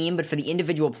for the team, but for the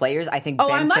individual players, I think.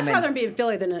 I'd much rather him be in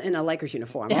Philly than in a Lakers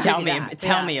uniform. Yeah.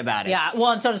 Tell me about it. Yeah,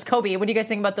 well, and so does Kobe. What do you guys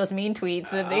think about those mean tweets?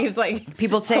 He's like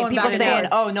people saying,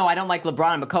 "Oh no, I don't like LeBron.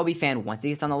 I'm a Kobe fan." Once he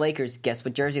gets on the Lakers, guess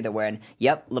what jersey they're wearing?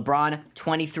 Yep, LeBron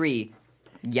 23,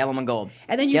 yellow and gold.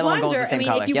 And then you wonder.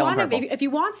 Color. If he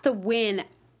wants to win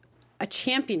a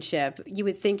championship, you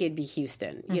would think it'd be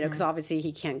Houston, because obviously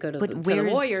he can't go to the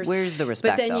Warriors. Where's the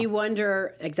respect? But then you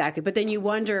wonder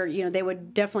they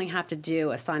would definitely have to do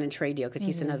a sign and trade deal because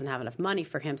Houston doesn't have enough money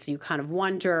for him. So you kind of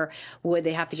wonder, would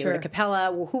they have to get rid of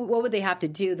Capella? What would they have to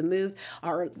do? The moves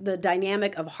are the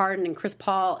dynamic of Harden and Chris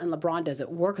Paul and LeBron. Does it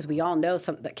work? Because we all know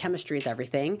that chemistry is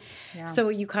everything. Yeah. So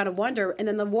you kind of wonder. And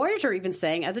then the Warriors are even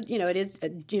saying, it is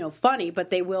funny,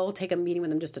 but they will take a meeting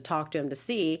with him just to talk to him to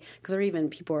see, because there are even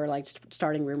people are like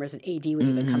starting rumors that AD would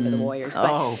even come to the Warriors.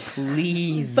 But,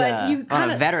 please. But you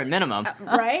on a veteran minimum.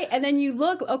 Right? And then you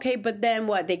look, okay, but then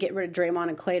what? They get rid of Draymond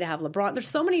and Klay to have LeBron. There's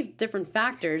so many different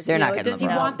factors. They're not getting Does he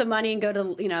want the money and go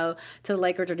to, to the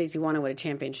Lakers, or does he want to win a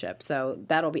championship? So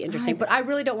that'll be interesting. But I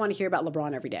really don't want to hear about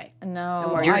LeBron every day.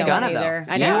 No. You're gonna,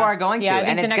 though. You are going to. Yeah, I think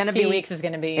and the it's next gonna few weeks is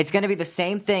going to be. It's going to be the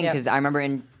same thing, because I remember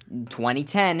in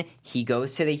 2010, he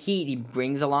goes to the Heat. He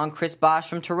brings along Chris Bosh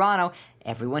from Toronto.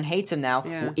 everyone hates him now.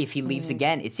 Yeah. If he leaves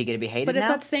again, is he going to be hated But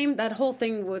it's now? that whole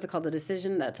thing, what was it called? The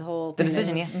decision, that whole The thing.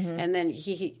 decision, yeah. And then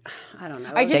he I don't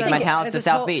know. I just Take my talents to this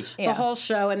South whole- Beach. The whole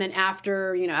show, and then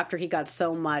after he got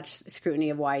so much scrutiny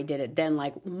of why he did it, then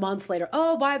like months later,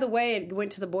 oh, by the way, it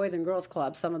went to the Boys and Girls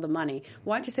Club, some of the money.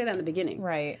 Why didn't you say that in the beginning?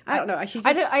 Right. I don't know.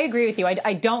 I agree with you.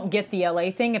 I don't get the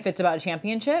LA thing if it's about a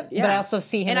championship, but I also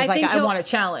see him And as I think I want a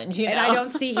challenge. And I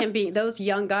don't see him being those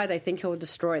young guys. I think he'll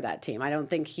destroy that team. I don't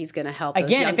think he's going to help. Those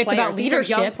Again, young if it's players. about These are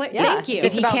young leadership, yeah. Thank you. If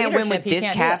If he about can't win with leadership, he this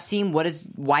can't do Cavs it. team,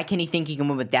 why can he think he can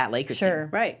win with that Lakers Sure. team?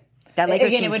 Right. That Lakers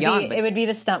Again, team's it would be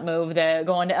the stunt move, the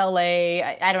going to LA.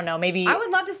 I don't know, maybe I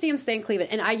would love to see him stay in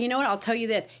Cleveland. And you know what? I'll tell you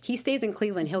this: he stays in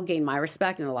Cleveland, he'll gain my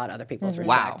respect and a lot of other people's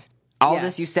respect. Wow. All Yeah.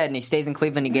 this you said, and he stays in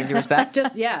Cleveland, he gains your respect?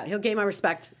 He'll gain my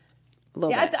respect a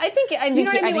little bit. I think you know what I mean?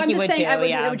 think I'm he just would saying, too,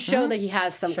 it would show that he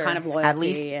has some kind of loyalty. At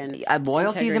least and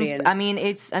loyalty's. integrity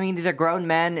and- These are grown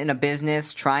men in a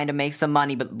business trying to make some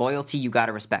money, but loyalty, you got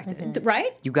to respect it. right?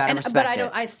 You gotta respect But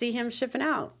it. I see him shipping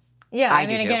out. Yeah, I I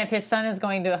do mean, too. again, if his son is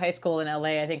going to a high school in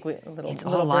LA, I think It's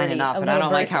all lining up, but I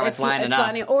don't like how it's lining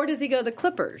up. Or does he go the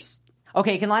Clippers?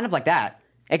 Okay, it can line up like that.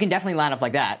 It can definitely line up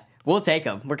like that. We'll take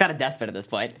him. We're kind of desperate at this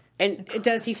point. And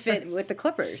does he fit with the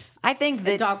Clippers? I think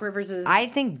that Doc Rivers is. I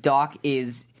think Doc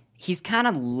is. He's kind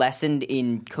of lessened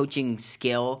in coaching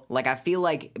skill. Like I feel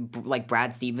like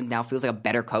Brad Stevens now feels like a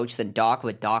better coach than Doc.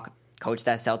 But Doc coached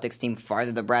that Celtics team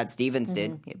farther than Brad Stevens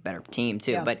did. He had a better team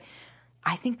too, Yeah. but.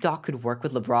 I think Doc could work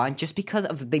with LeBron just because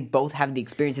they both have the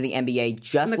experience in the NBA.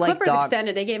 Just the like Clippers Doc.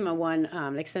 extended. They gave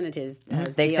him they extended his They deal,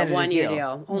 extended his 1 year deal.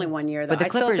 deal, only 1 year. Though But the I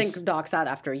still Clippers- think Doc's out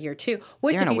after a year too.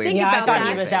 Which, They're in if a you weird think Yeah, I about thought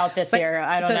that, he was out this year.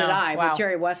 I don't so know. did I. Wow. But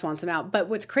Jerry West wants him out. But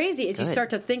what's crazy is you Good. start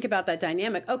to think about that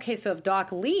dynamic. Okay, so if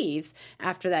Doc leaves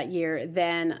after that year,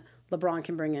 then LeBron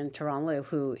can bring in Tyronn Lue,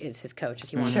 who is his coach.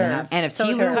 If he wants to have, And if so T.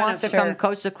 it's Lue kind wants to of- come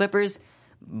coach the Clippers,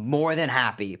 more than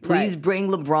happy. Please Right. bring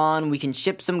LeBron. We can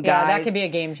ship some Yeah, guys. that could be a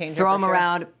game changer Throw for him sure.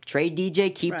 around. Trade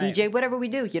DJ. Keep Right. DJ. Whatever we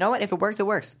do. You know what? If it works, it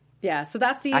works. Yeah, so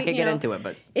that's the. I could you get know, into it,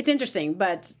 but- it's interesting.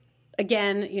 But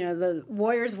again, the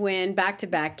Warriors win back to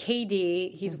back.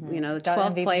 KD, he's the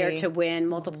 12th MVP. player to win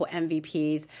multiple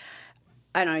MVPs.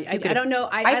 I don't know. I don't know.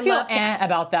 I feel love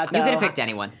about that, though. You could have picked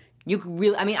anyone. You could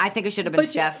really. I mean, I think it should have been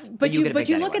Steph. But you could have picked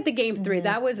look anyone. at the game three.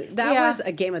 That was Yeah. was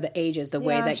a game of the ages. The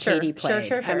way Yeah, that sure. KD played.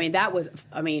 Sure. I mean, that was.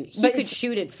 I mean, he But could it's-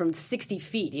 shoot it from 60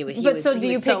 feet. He But was, so he do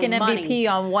you was pick so an MVP money.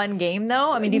 on one game,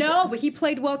 though? I mean, do you No, but he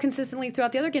played well consistently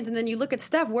throughout the other games. And then you look at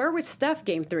Steph. Where was Steph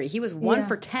game three? He was 1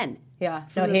 for 10. Yeah,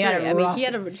 from the he had three. a I mean, rough- he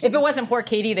had a. If it wasn't for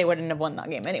KD, they wouldn't have won that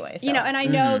game anyway. So. And I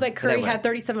know that Curry They would. had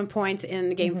 37 points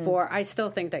in game 4. I still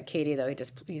think that KD, though,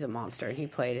 he's a monster. He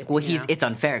played it. Well, you know. it's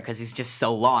unfair because he's just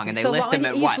so long, and they So list long, him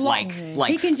at he's what, long. like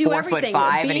He can do 4'5", everything.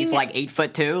 and he's Being- like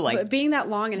 8'2". Like But being that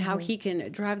long and how he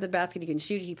can drive the basket, he can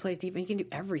shoot, he plays deep, he can do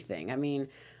everything. I mean,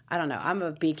 I don't know. I'm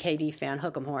a big KD fan,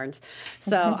 hook 'em horns.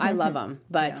 So I love him.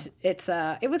 But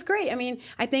it was great. I mean,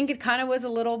 I think it kind of was a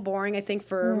little boring, I think,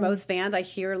 for most fans. I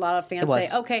hear a lot of fans It was.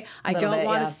 say, okay, I Little don't bit,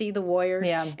 want yeah. to see the Warriors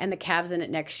Yeah. and the Cavs in it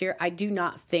next year. I do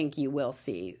not think you will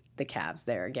see the Cavs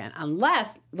there again,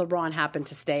 unless LeBron happened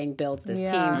to stay and builds this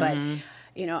Yeah. team.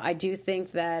 But, I do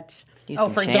think that... Oh,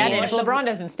 forget it. If LeBron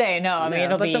doesn't stay, no. I mean,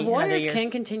 it'll but be the Warriors another years.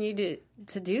 can continue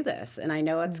to do this, and I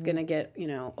know it's going to get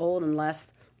old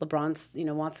unless LeBron's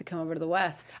wants to come over to the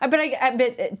West. But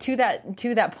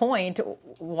to that point,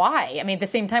 why? I mean, at the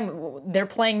same time, they're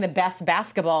playing the best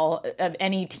basketball of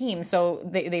any team, so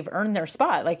they've earned their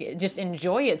spot. Like, just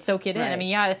enjoy it, soak it in. Right. I mean,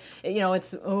 yeah,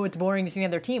 it's boring to see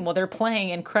another team. Well, they're playing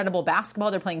incredible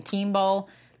basketball. They're playing team ball.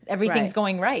 Everything's Right.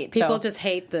 going right. People so. just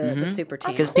hate the super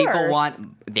team. because Of people course.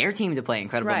 want their team to play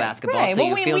incredible Right. basketball, Right. so Well,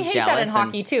 you we feel hate jealous. that in and-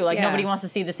 hockey too. Like Yeah. nobody wants to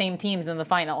see the same teams in the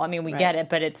final. I mean, we get it,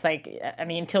 but it's like, I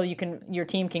mean, until your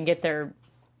team can get their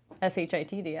SHIT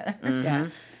together. Yeah.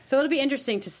 So it'll be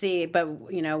interesting to see, but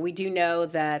we do know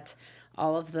that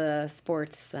all of the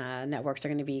sports networks are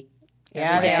going to be.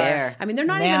 Yeah, they everywhere. are. I mean, they're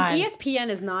not Man. even. ESPN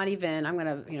is not even. I'm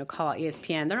going to call out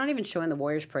ESPN. They're not even showing the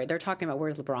Warriors parade. They're talking about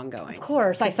where's LeBron going. Of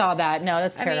course, I saw that. No,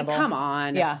 that's I mean, terrible. come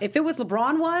on. Yeah. If it was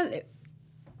LeBron won,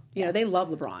 they love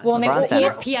LeBron. Well, and LeBron said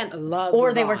it. ESPN loves.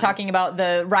 Or LeBron. they were talking about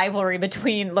the rivalry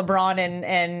between LeBron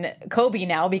and Kobe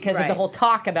now because of the Right. whole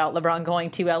talk about LeBron going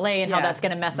to LA and how Yeah. that's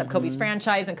going to mess up Kobe's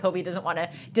franchise and Kobe doesn't want to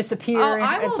disappear. Oh,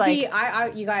 I It's will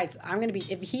like, be. You guys, I'm going to be.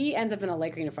 If he ends up in a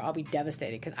Laker uniform, I'll be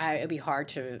devastated because it'll be hard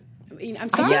to I'm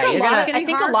sorry. I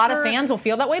think a lot of fans will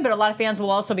feel that way, but a lot of fans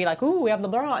will also be like, "Ooh, we have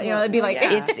LeBron." You know, they'd be like,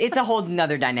 It's a whole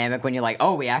nother dynamic when you're like,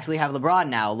 "Oh, we actually have LeBron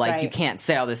now." Like you can't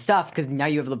say all this stuff because now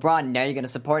you have LeBron. And now you're going to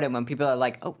support him. When people are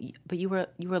like, "Oh, but you were a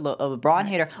LeBron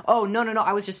hater." Oh, no,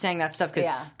 I was just saying that stuff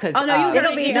because. Oh no,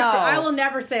 it'll be no. I will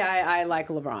never say I like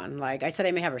LeBron. Like I said,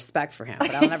 I may have respect for him,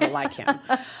 but I'll never like him.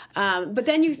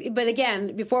 But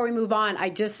again, before we move on, I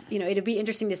just it'd be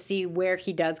interesting to see where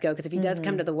he does go because if he does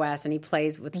come to the West and he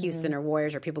plays with Houston or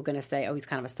Warriors, are people going to say, "Oh, he's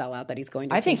kind of a sellout that he's going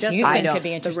to"? I think just Houston could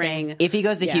be interesting. Ring. If he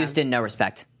goes to Houston, no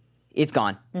respect. It's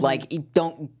gone. Like,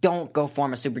 don't go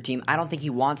form a super team. I don't think he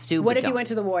wants to. What if he went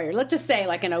to the Warriors? Let's just say,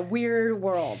 like, in a weird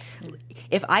world.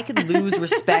 If I could lose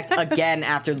respect again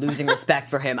after losing respect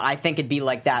for him, I think it'd be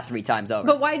like that 3 times over.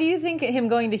 But why do you think him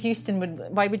going to Houston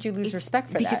why would you lose respect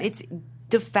for that? Because it's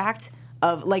the fact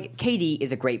of, like, KD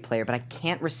is a great player, but I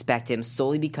can't respect him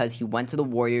solely because he went to the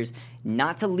Warriors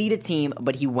not to lead a team,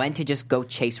 but he went to just go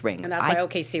chase rings. And that's why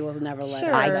OKC will never let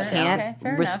him. I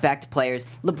can't respect players.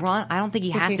 LeBron, I don't think he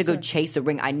has to go chase a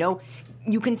ring. I know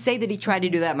you can say that he tried to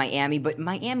do that in Miami, but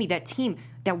Miami, that team,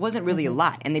 that wasn't really a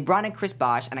lot. And they brought in Chris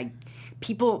Bosh, and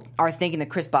people are thinking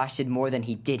that Chris Bosh did more than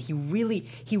he did. He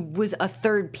was a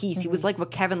third piece. He was like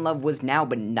what Kevin Love was now,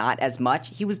 but not as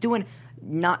much. He was doing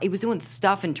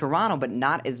stuff in Toronto, but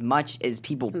not as much as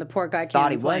people and the poor guy thought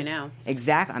can't he play was. now.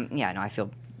 Exactly.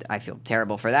 I feel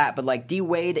terrible for that. But like D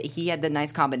Wade, he had the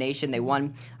nice combination. They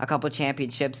won a couple of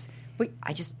championships.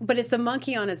 But it's the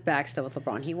monkey on his back still with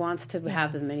LeBron. He wants to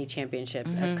have as many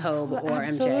championships as Kobe or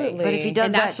absolutely. MJ. But if he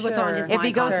does that's what's on his mind. If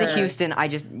he goes to Houston, I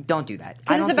just don't do that.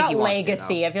 It's about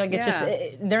legacy. I feel like it's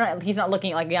just he's not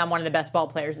looking like I'm one of the best ball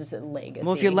players. It's a legacy.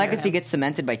 Well, if your legacy gets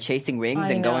cemented by chasing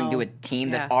rings and going to a team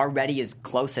that already is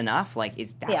close enough, like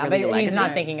is that really but legacy? He's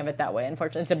not thinking of it that way.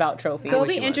 Unfortunately, it's about trophies. So it'll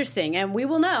be interesting, and we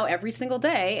will know every single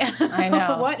day. I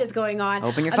know what is going on.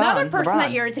 Open your phone. Another person LeBron.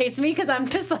 that irritates me because I'm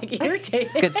just like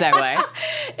irritated. Good segue.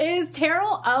 Is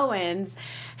Terrell Owens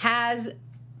has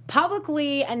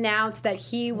publicly announced that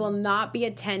he will not be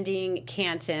attending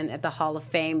Canton at the Hall of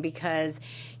Fame because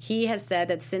he has said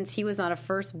that since he was on a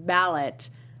first ballot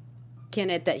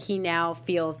candidate, that he now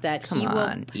feels that he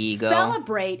will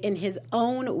celebrate in his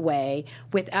own way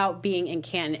without being in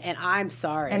Canton. And I'm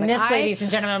sorry. And ladies and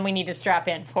gentlemen, we need to strap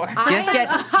in for.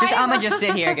 I'm gonna just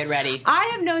sit here, get ready.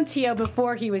 I have known T.O.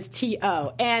 before he was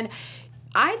T.O. and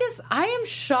I am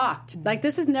shocked. Like,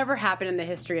 this has never happened in the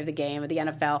history of the game, of the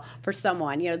NFL, for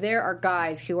someone. There are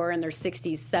guys who are in their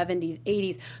 60s, 70s,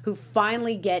 80s who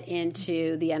finally get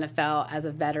into the NFL as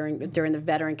a veteran during the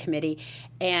veteran committee,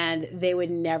 and they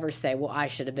would never say, well, I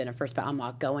should have been a first ballot. I'm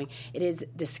not going. It is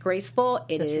disgraceful.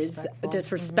 It is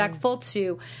disrespectful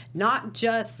to not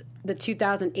just the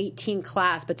 2018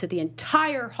 class, but to the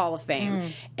entire Hall of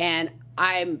Fame. And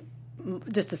I'm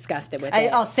just disgusted with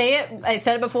it. I'll say it. I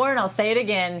said it before, and I'll say it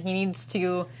again. He needs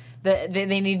to. They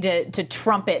need to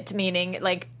trump meaning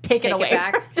like take it away.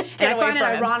 Back. And I find it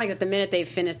ironic that the minute they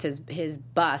finished his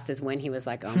bust is when he was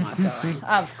like, "Oh, I'm not going."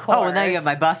 Of course. Oh, well, now you have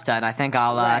my bust done. I think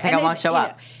I won't show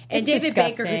up. And David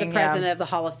Baker, who's the president of the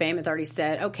Hall of Fame, has already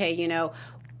said, "Okay,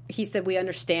 he said, we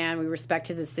understand, we respect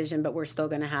his decision, but we're still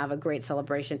going to have a great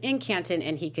celebration in Canton,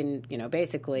 and he can,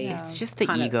 basically." Yeah. It's just the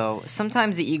ego.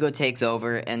 Sometimes the ego takes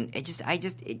over, and it just,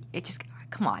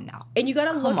 come on now. And you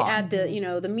got to look at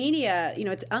the media.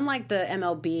 It's unlike the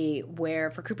MLB,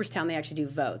 where for Cooperstown they actually do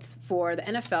votes. For the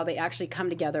NFL, they actually come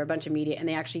together, a bunch of media, and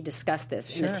they actually discuss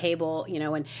this in the table.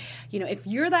 And if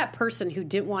you're that person who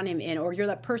didn't want him in, or you're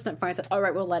that person that finds out, all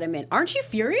right, we'll let him in. Aren't you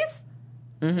furious?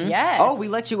 Mm-hmm. Yes. Oh, we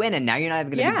let you in, and now you're not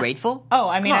even going to be grateful? Oh,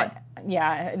 I mean,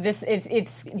 this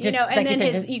it's just and like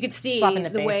then you could see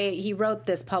the way he wrote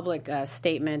this public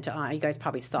statement. You guys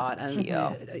probably saw it,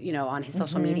 on his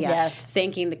social media,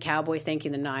 thanking the Cowboys,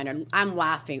 thanking the Niners. I'm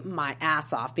laughing my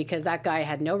ass off because that guy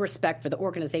had no respect for the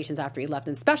organizations after he left,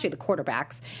 and especially the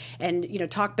quarterbacks. And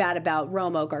talk bad about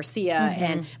Romo, Garcia,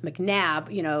 and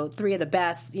McNabb. 3 of the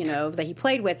best that he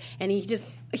played with, and he just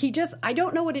I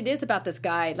don't know what it is about this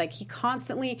guy. Like, he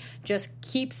constantly just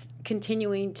keeps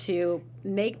continuing to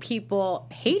make people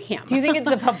hate him. Do you think it's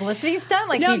a publicity stunt?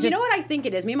 Like, no, you know what I think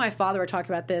it is? Me and my father were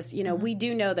talking about this. We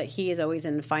do know that he is always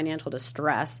in financial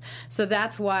distress. So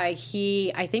that's why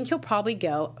I think he'll probably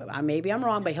go, maybe I'm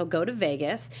wrong, but he'll go to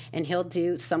Vegas and he'll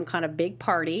do some kind of big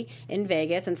party in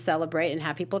Vegas and celebrate and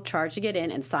have people charge to get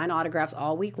in and sign autographs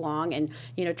all week long and,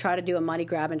 try to do a money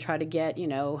grab and try to get,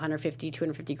 150,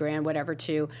 250 grand, whatever,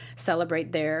 to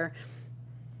celebrate there.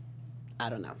 I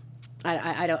don't know.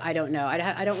 I don't know.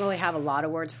 I don't really have a lot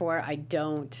of words for it. I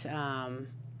don't.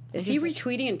 Is he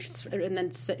retweeting and then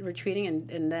retweeting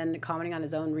and then commenting on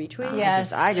his own retweet?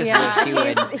 Yes. I just wish he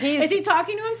would. Is he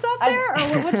talking to himself there,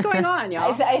 or what's going on,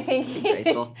 y'all? I think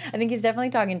graceful. I think he's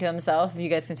definitely talking to himself. If you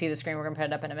guys can see the screen, we're gonna put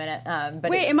it up in a minute.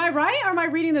 But Wait, am I right, or am I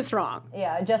reading this wrong?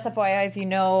 yeah, just FYI, if you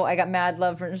know, I got mad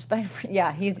love for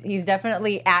yeah, he's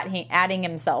definitely adding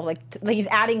himself, like he's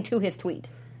adding to his tweet.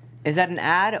 Is that an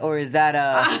ad or is that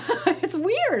a? It's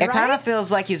weird. It kind of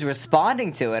feels like he's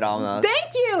responding to it almost.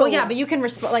 Thank you. Well, yeah, but you can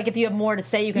respond. Like if you have more to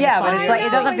say, you can. Yeah, respond. but it's like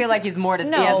it doesn't feel like he has more to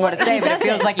say, but it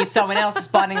feels like he's someone else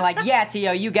responding like, "Yeah,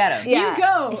 Tio, you get him." Yeah, you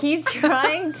go. He's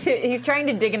trying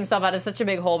to dig himself out of such a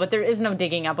big hole, but there is no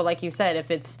digging out. But like you said,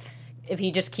 if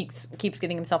he just keeps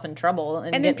getting himself in trouble,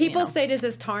 and then people say, does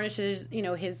this tarnishes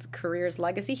his career's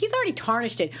legacy? He's already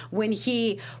tarnished it when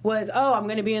he was, I'm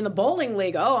going to be in the bowling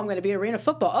league. I'm going to be in arena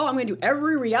football. I'm going to do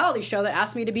every reality show that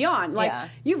asks me to be on. Like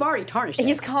you've already tarnished it.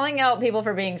 He's calling out people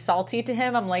for being salty to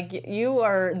him. I'm like, you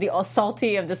are the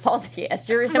salty of the saltiest.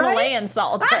 You're Himalayan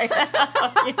salt right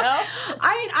now. You know?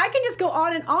 I mean, I can just go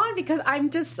on and on because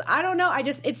I don't know.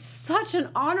 It's such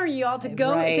an honor, y'all, to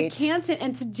go to Canton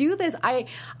and to do this.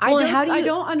 I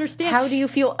don't understand. How do you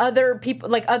feel other people,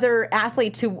 like other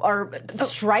athletes who are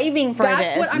striving for this?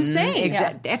 That's what I'm saying.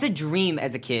 Exactly. That's a dream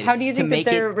as a kid. How do you think that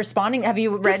they're responding? Have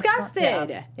you read?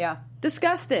 Disgusted. Yeah.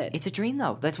 Disgusted. It's a dream,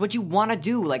 though. That's what you want to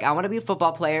do. Like, I want to be a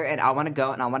football player, and I want to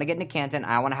go, and I want to get into Canton.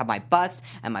 I want to have my bust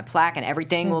and my plaque, and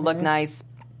everything will look nice.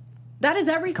 That is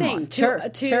everything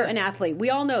to an athlete.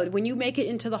 We all know when you make it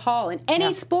into the hall in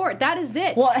any sport, that is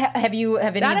it. Well, have any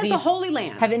that of is these, the Holy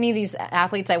Land. Have any of these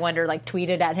athletes, I wonder, like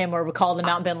tweeted at him or called him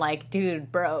out and been like,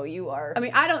 "Dude, bro, you are." I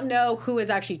mean, I don't know who has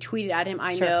actually tweeted at him.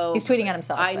 I know he's tweeting at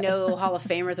himself. I know Hall of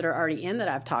Famers that are already in that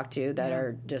I've talked to that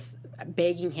are just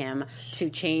begging him to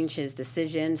change his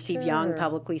decision. Steve Young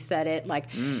publicly said it.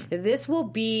 Like this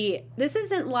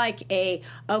isn't like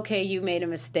you made a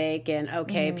mistake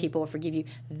and people will forgive you.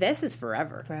 This is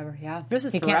forever. Yeah. This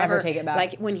is he forever. Can't ever take it back.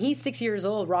 Like when he's 6 years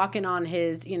old, rocking on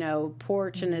his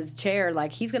porch in his chair,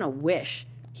 like he's gonna wish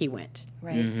he went.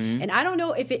 Right. And I don't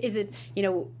know if is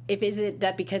it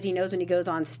that because he knows when he goes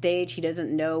on stage he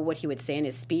doesn't know what he would say in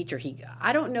his speech, or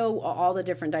I don't know all the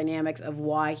different dynamics of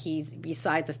why he's,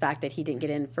 besides the fact that he didn't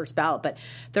get in first ballot, but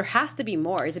there has to be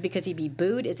more. Is it because he'd be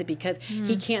booed? Is it because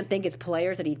he can't thank his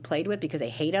players that he played with because they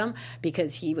hate him,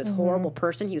 because he was a horrible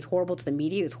person, he was horrible to the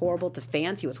media, he was horrible to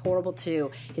fans, he was horrible to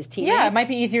his teammates? Yeah, it might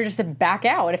be easier just to back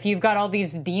out if you've got all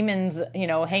these demons,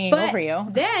 hanging over you.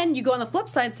 Then you go on the flip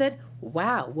side and said,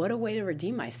 wow, what a way to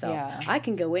redeem myself. Yeah. I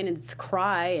can go in and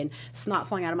cry and snot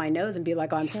flying out of my nose and be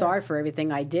like, I'm sorry for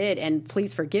everything I did, and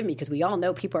please forgive me, because we all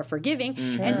know people are forgiving,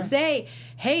 and say,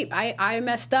 hey, I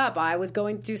messed up. I was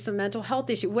going through some mental health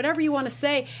issue, whatever you want to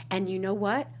say. And you know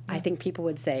what? I think people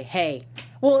would say, hey.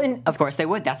 Well, of course they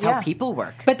would. That's how people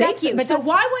work. But thank you. So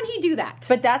why wouldn't he do that?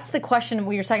 But that's the question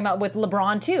we were talking about with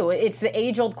LeBron too. It's the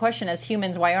age-old question as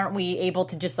humans: why aren't we able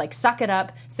to just like suck it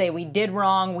up, say we did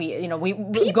wrong? We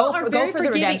people are very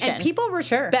forgiving, and people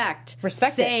respect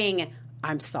saying, it.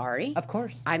 I'm sorry. Of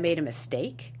course, I made a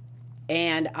mistake.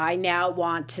 And I now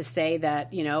want to say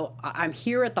that, I'm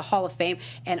here at the Hall of Fame,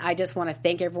 and I just want to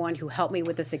thank everyone who helped me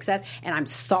with the success. And I'm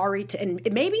sorry and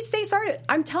maybe say sorry.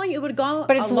 I'm telling you, it would have gone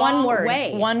but it's a long one word,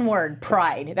 way. One word,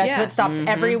 pride. That's what stops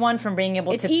everyone from being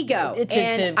able it's to. Ego.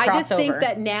 And I just think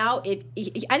that now,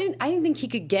 I didn't think he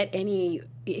could get any.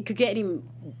 It could get any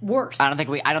worse. I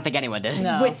don't think anyone did.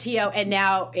 No. With Tio, and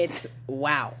now it's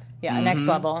wow. Yeah, next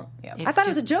level. Yeah. I thought it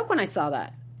was a joke when I saw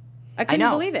that. I couldn't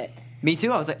believe it. Me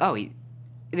too. I was like, oh,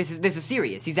 this is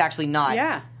serious. He's actually not.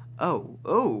 Yeah. Oh.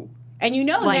 And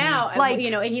now,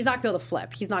 and he's not going to be able to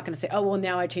flip. He's not going to say, oh, well,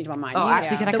 now I changed my mind. Oh,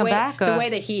 actually, can I come back? The way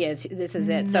that he is, this is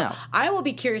it. No. So I will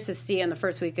be curious to see in the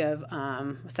second week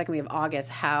of August,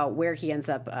 where he ends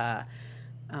up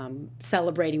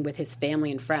celebrating with his family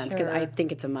and friends, because I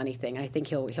think it's a money thing, and I think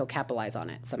he'll capitalize on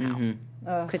it somehow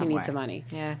because he needs the money.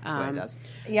 Yeah, that's what he does.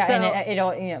 Yeah, so, and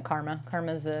it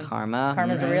karma's a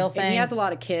real thing. And he has a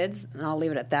lot of kids, and I'll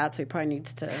leave it at that. So he probably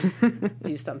needs to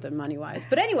do something money wise.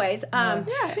 But anyways,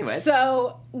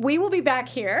 so we will be back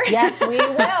here. Yes, we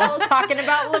will, talking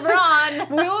about LeBron.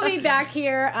 We will be back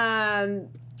here.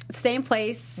 Same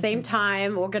place, same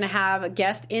time. We're going to have a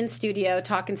guest in studio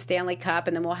talking Stanley Cup,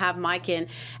 and then we'll have Mike in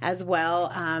as well.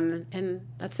 And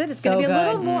that's it. It's going to be a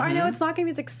little more. I know it's not going to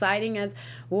be as exciting as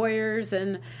Warriors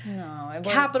and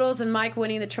Capitals and Mike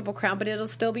winning the Triple Crown, but it'll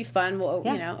still be fun. We'll,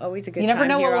 always a good time. You never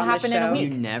know what will happen in a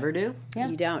week. You never do. Yeah.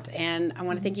 You don't. And I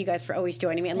want to thank you guys for always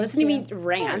joining me and listening to me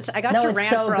rant. I got to it's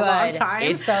rant so for good. a long time.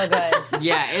 It's so good.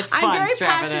 Yeah, it's fun. I'm very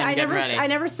passionate. Ready. I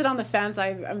never sit on the fence.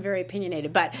 I'm very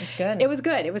opinionated, but it's good. It was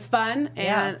good. It was fun,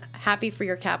 and happy for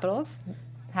your Capitals.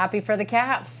 Happy for the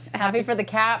Caps. Happy for the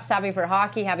Caps. Happy for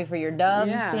hockey. Happy for your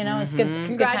Dubs. Yeah. You know, it's good. It's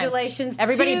Congratulations.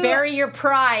 Everybody bury your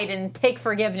pride and take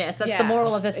forgiveness. That's the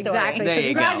moral of this story. Exactly. There So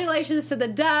you congratulations to the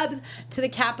Dubs, to the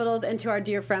Capitals, and to our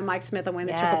dear friend Mike Smith on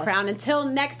winning the Triple Crown. Until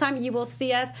next time, you will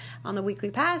see us on the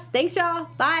Weekly Pass. Thanks, y'all.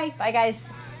 Bye. Bye, guys.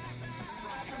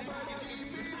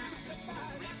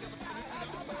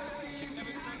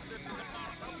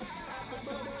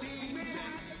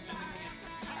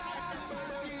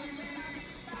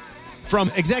 From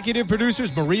executive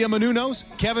producers Maria Menounos,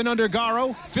 Kevin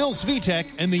Undergaro, Phil Svitek,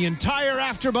 and the entire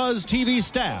AfterBuzz TV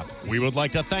staff, we would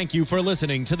like to thank you for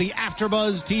listening to the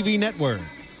AfterBuzz TV network.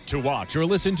 To watch or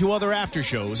listen to other after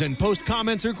shows and post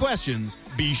comments or questions,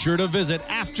 be sure to visit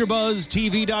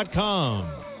AfterBuzzTV.com.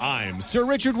 I'm Sir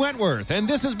Richard Wentworth, and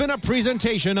this has been a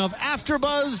presentation of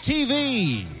AfterBuzz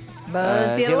TV.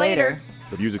 Buzz you later.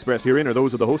 The views expressed herein are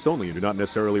those of the hosts only and do not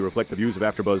necessarily reflect the views of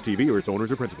AfterBuzz TV or its owners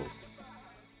or principals.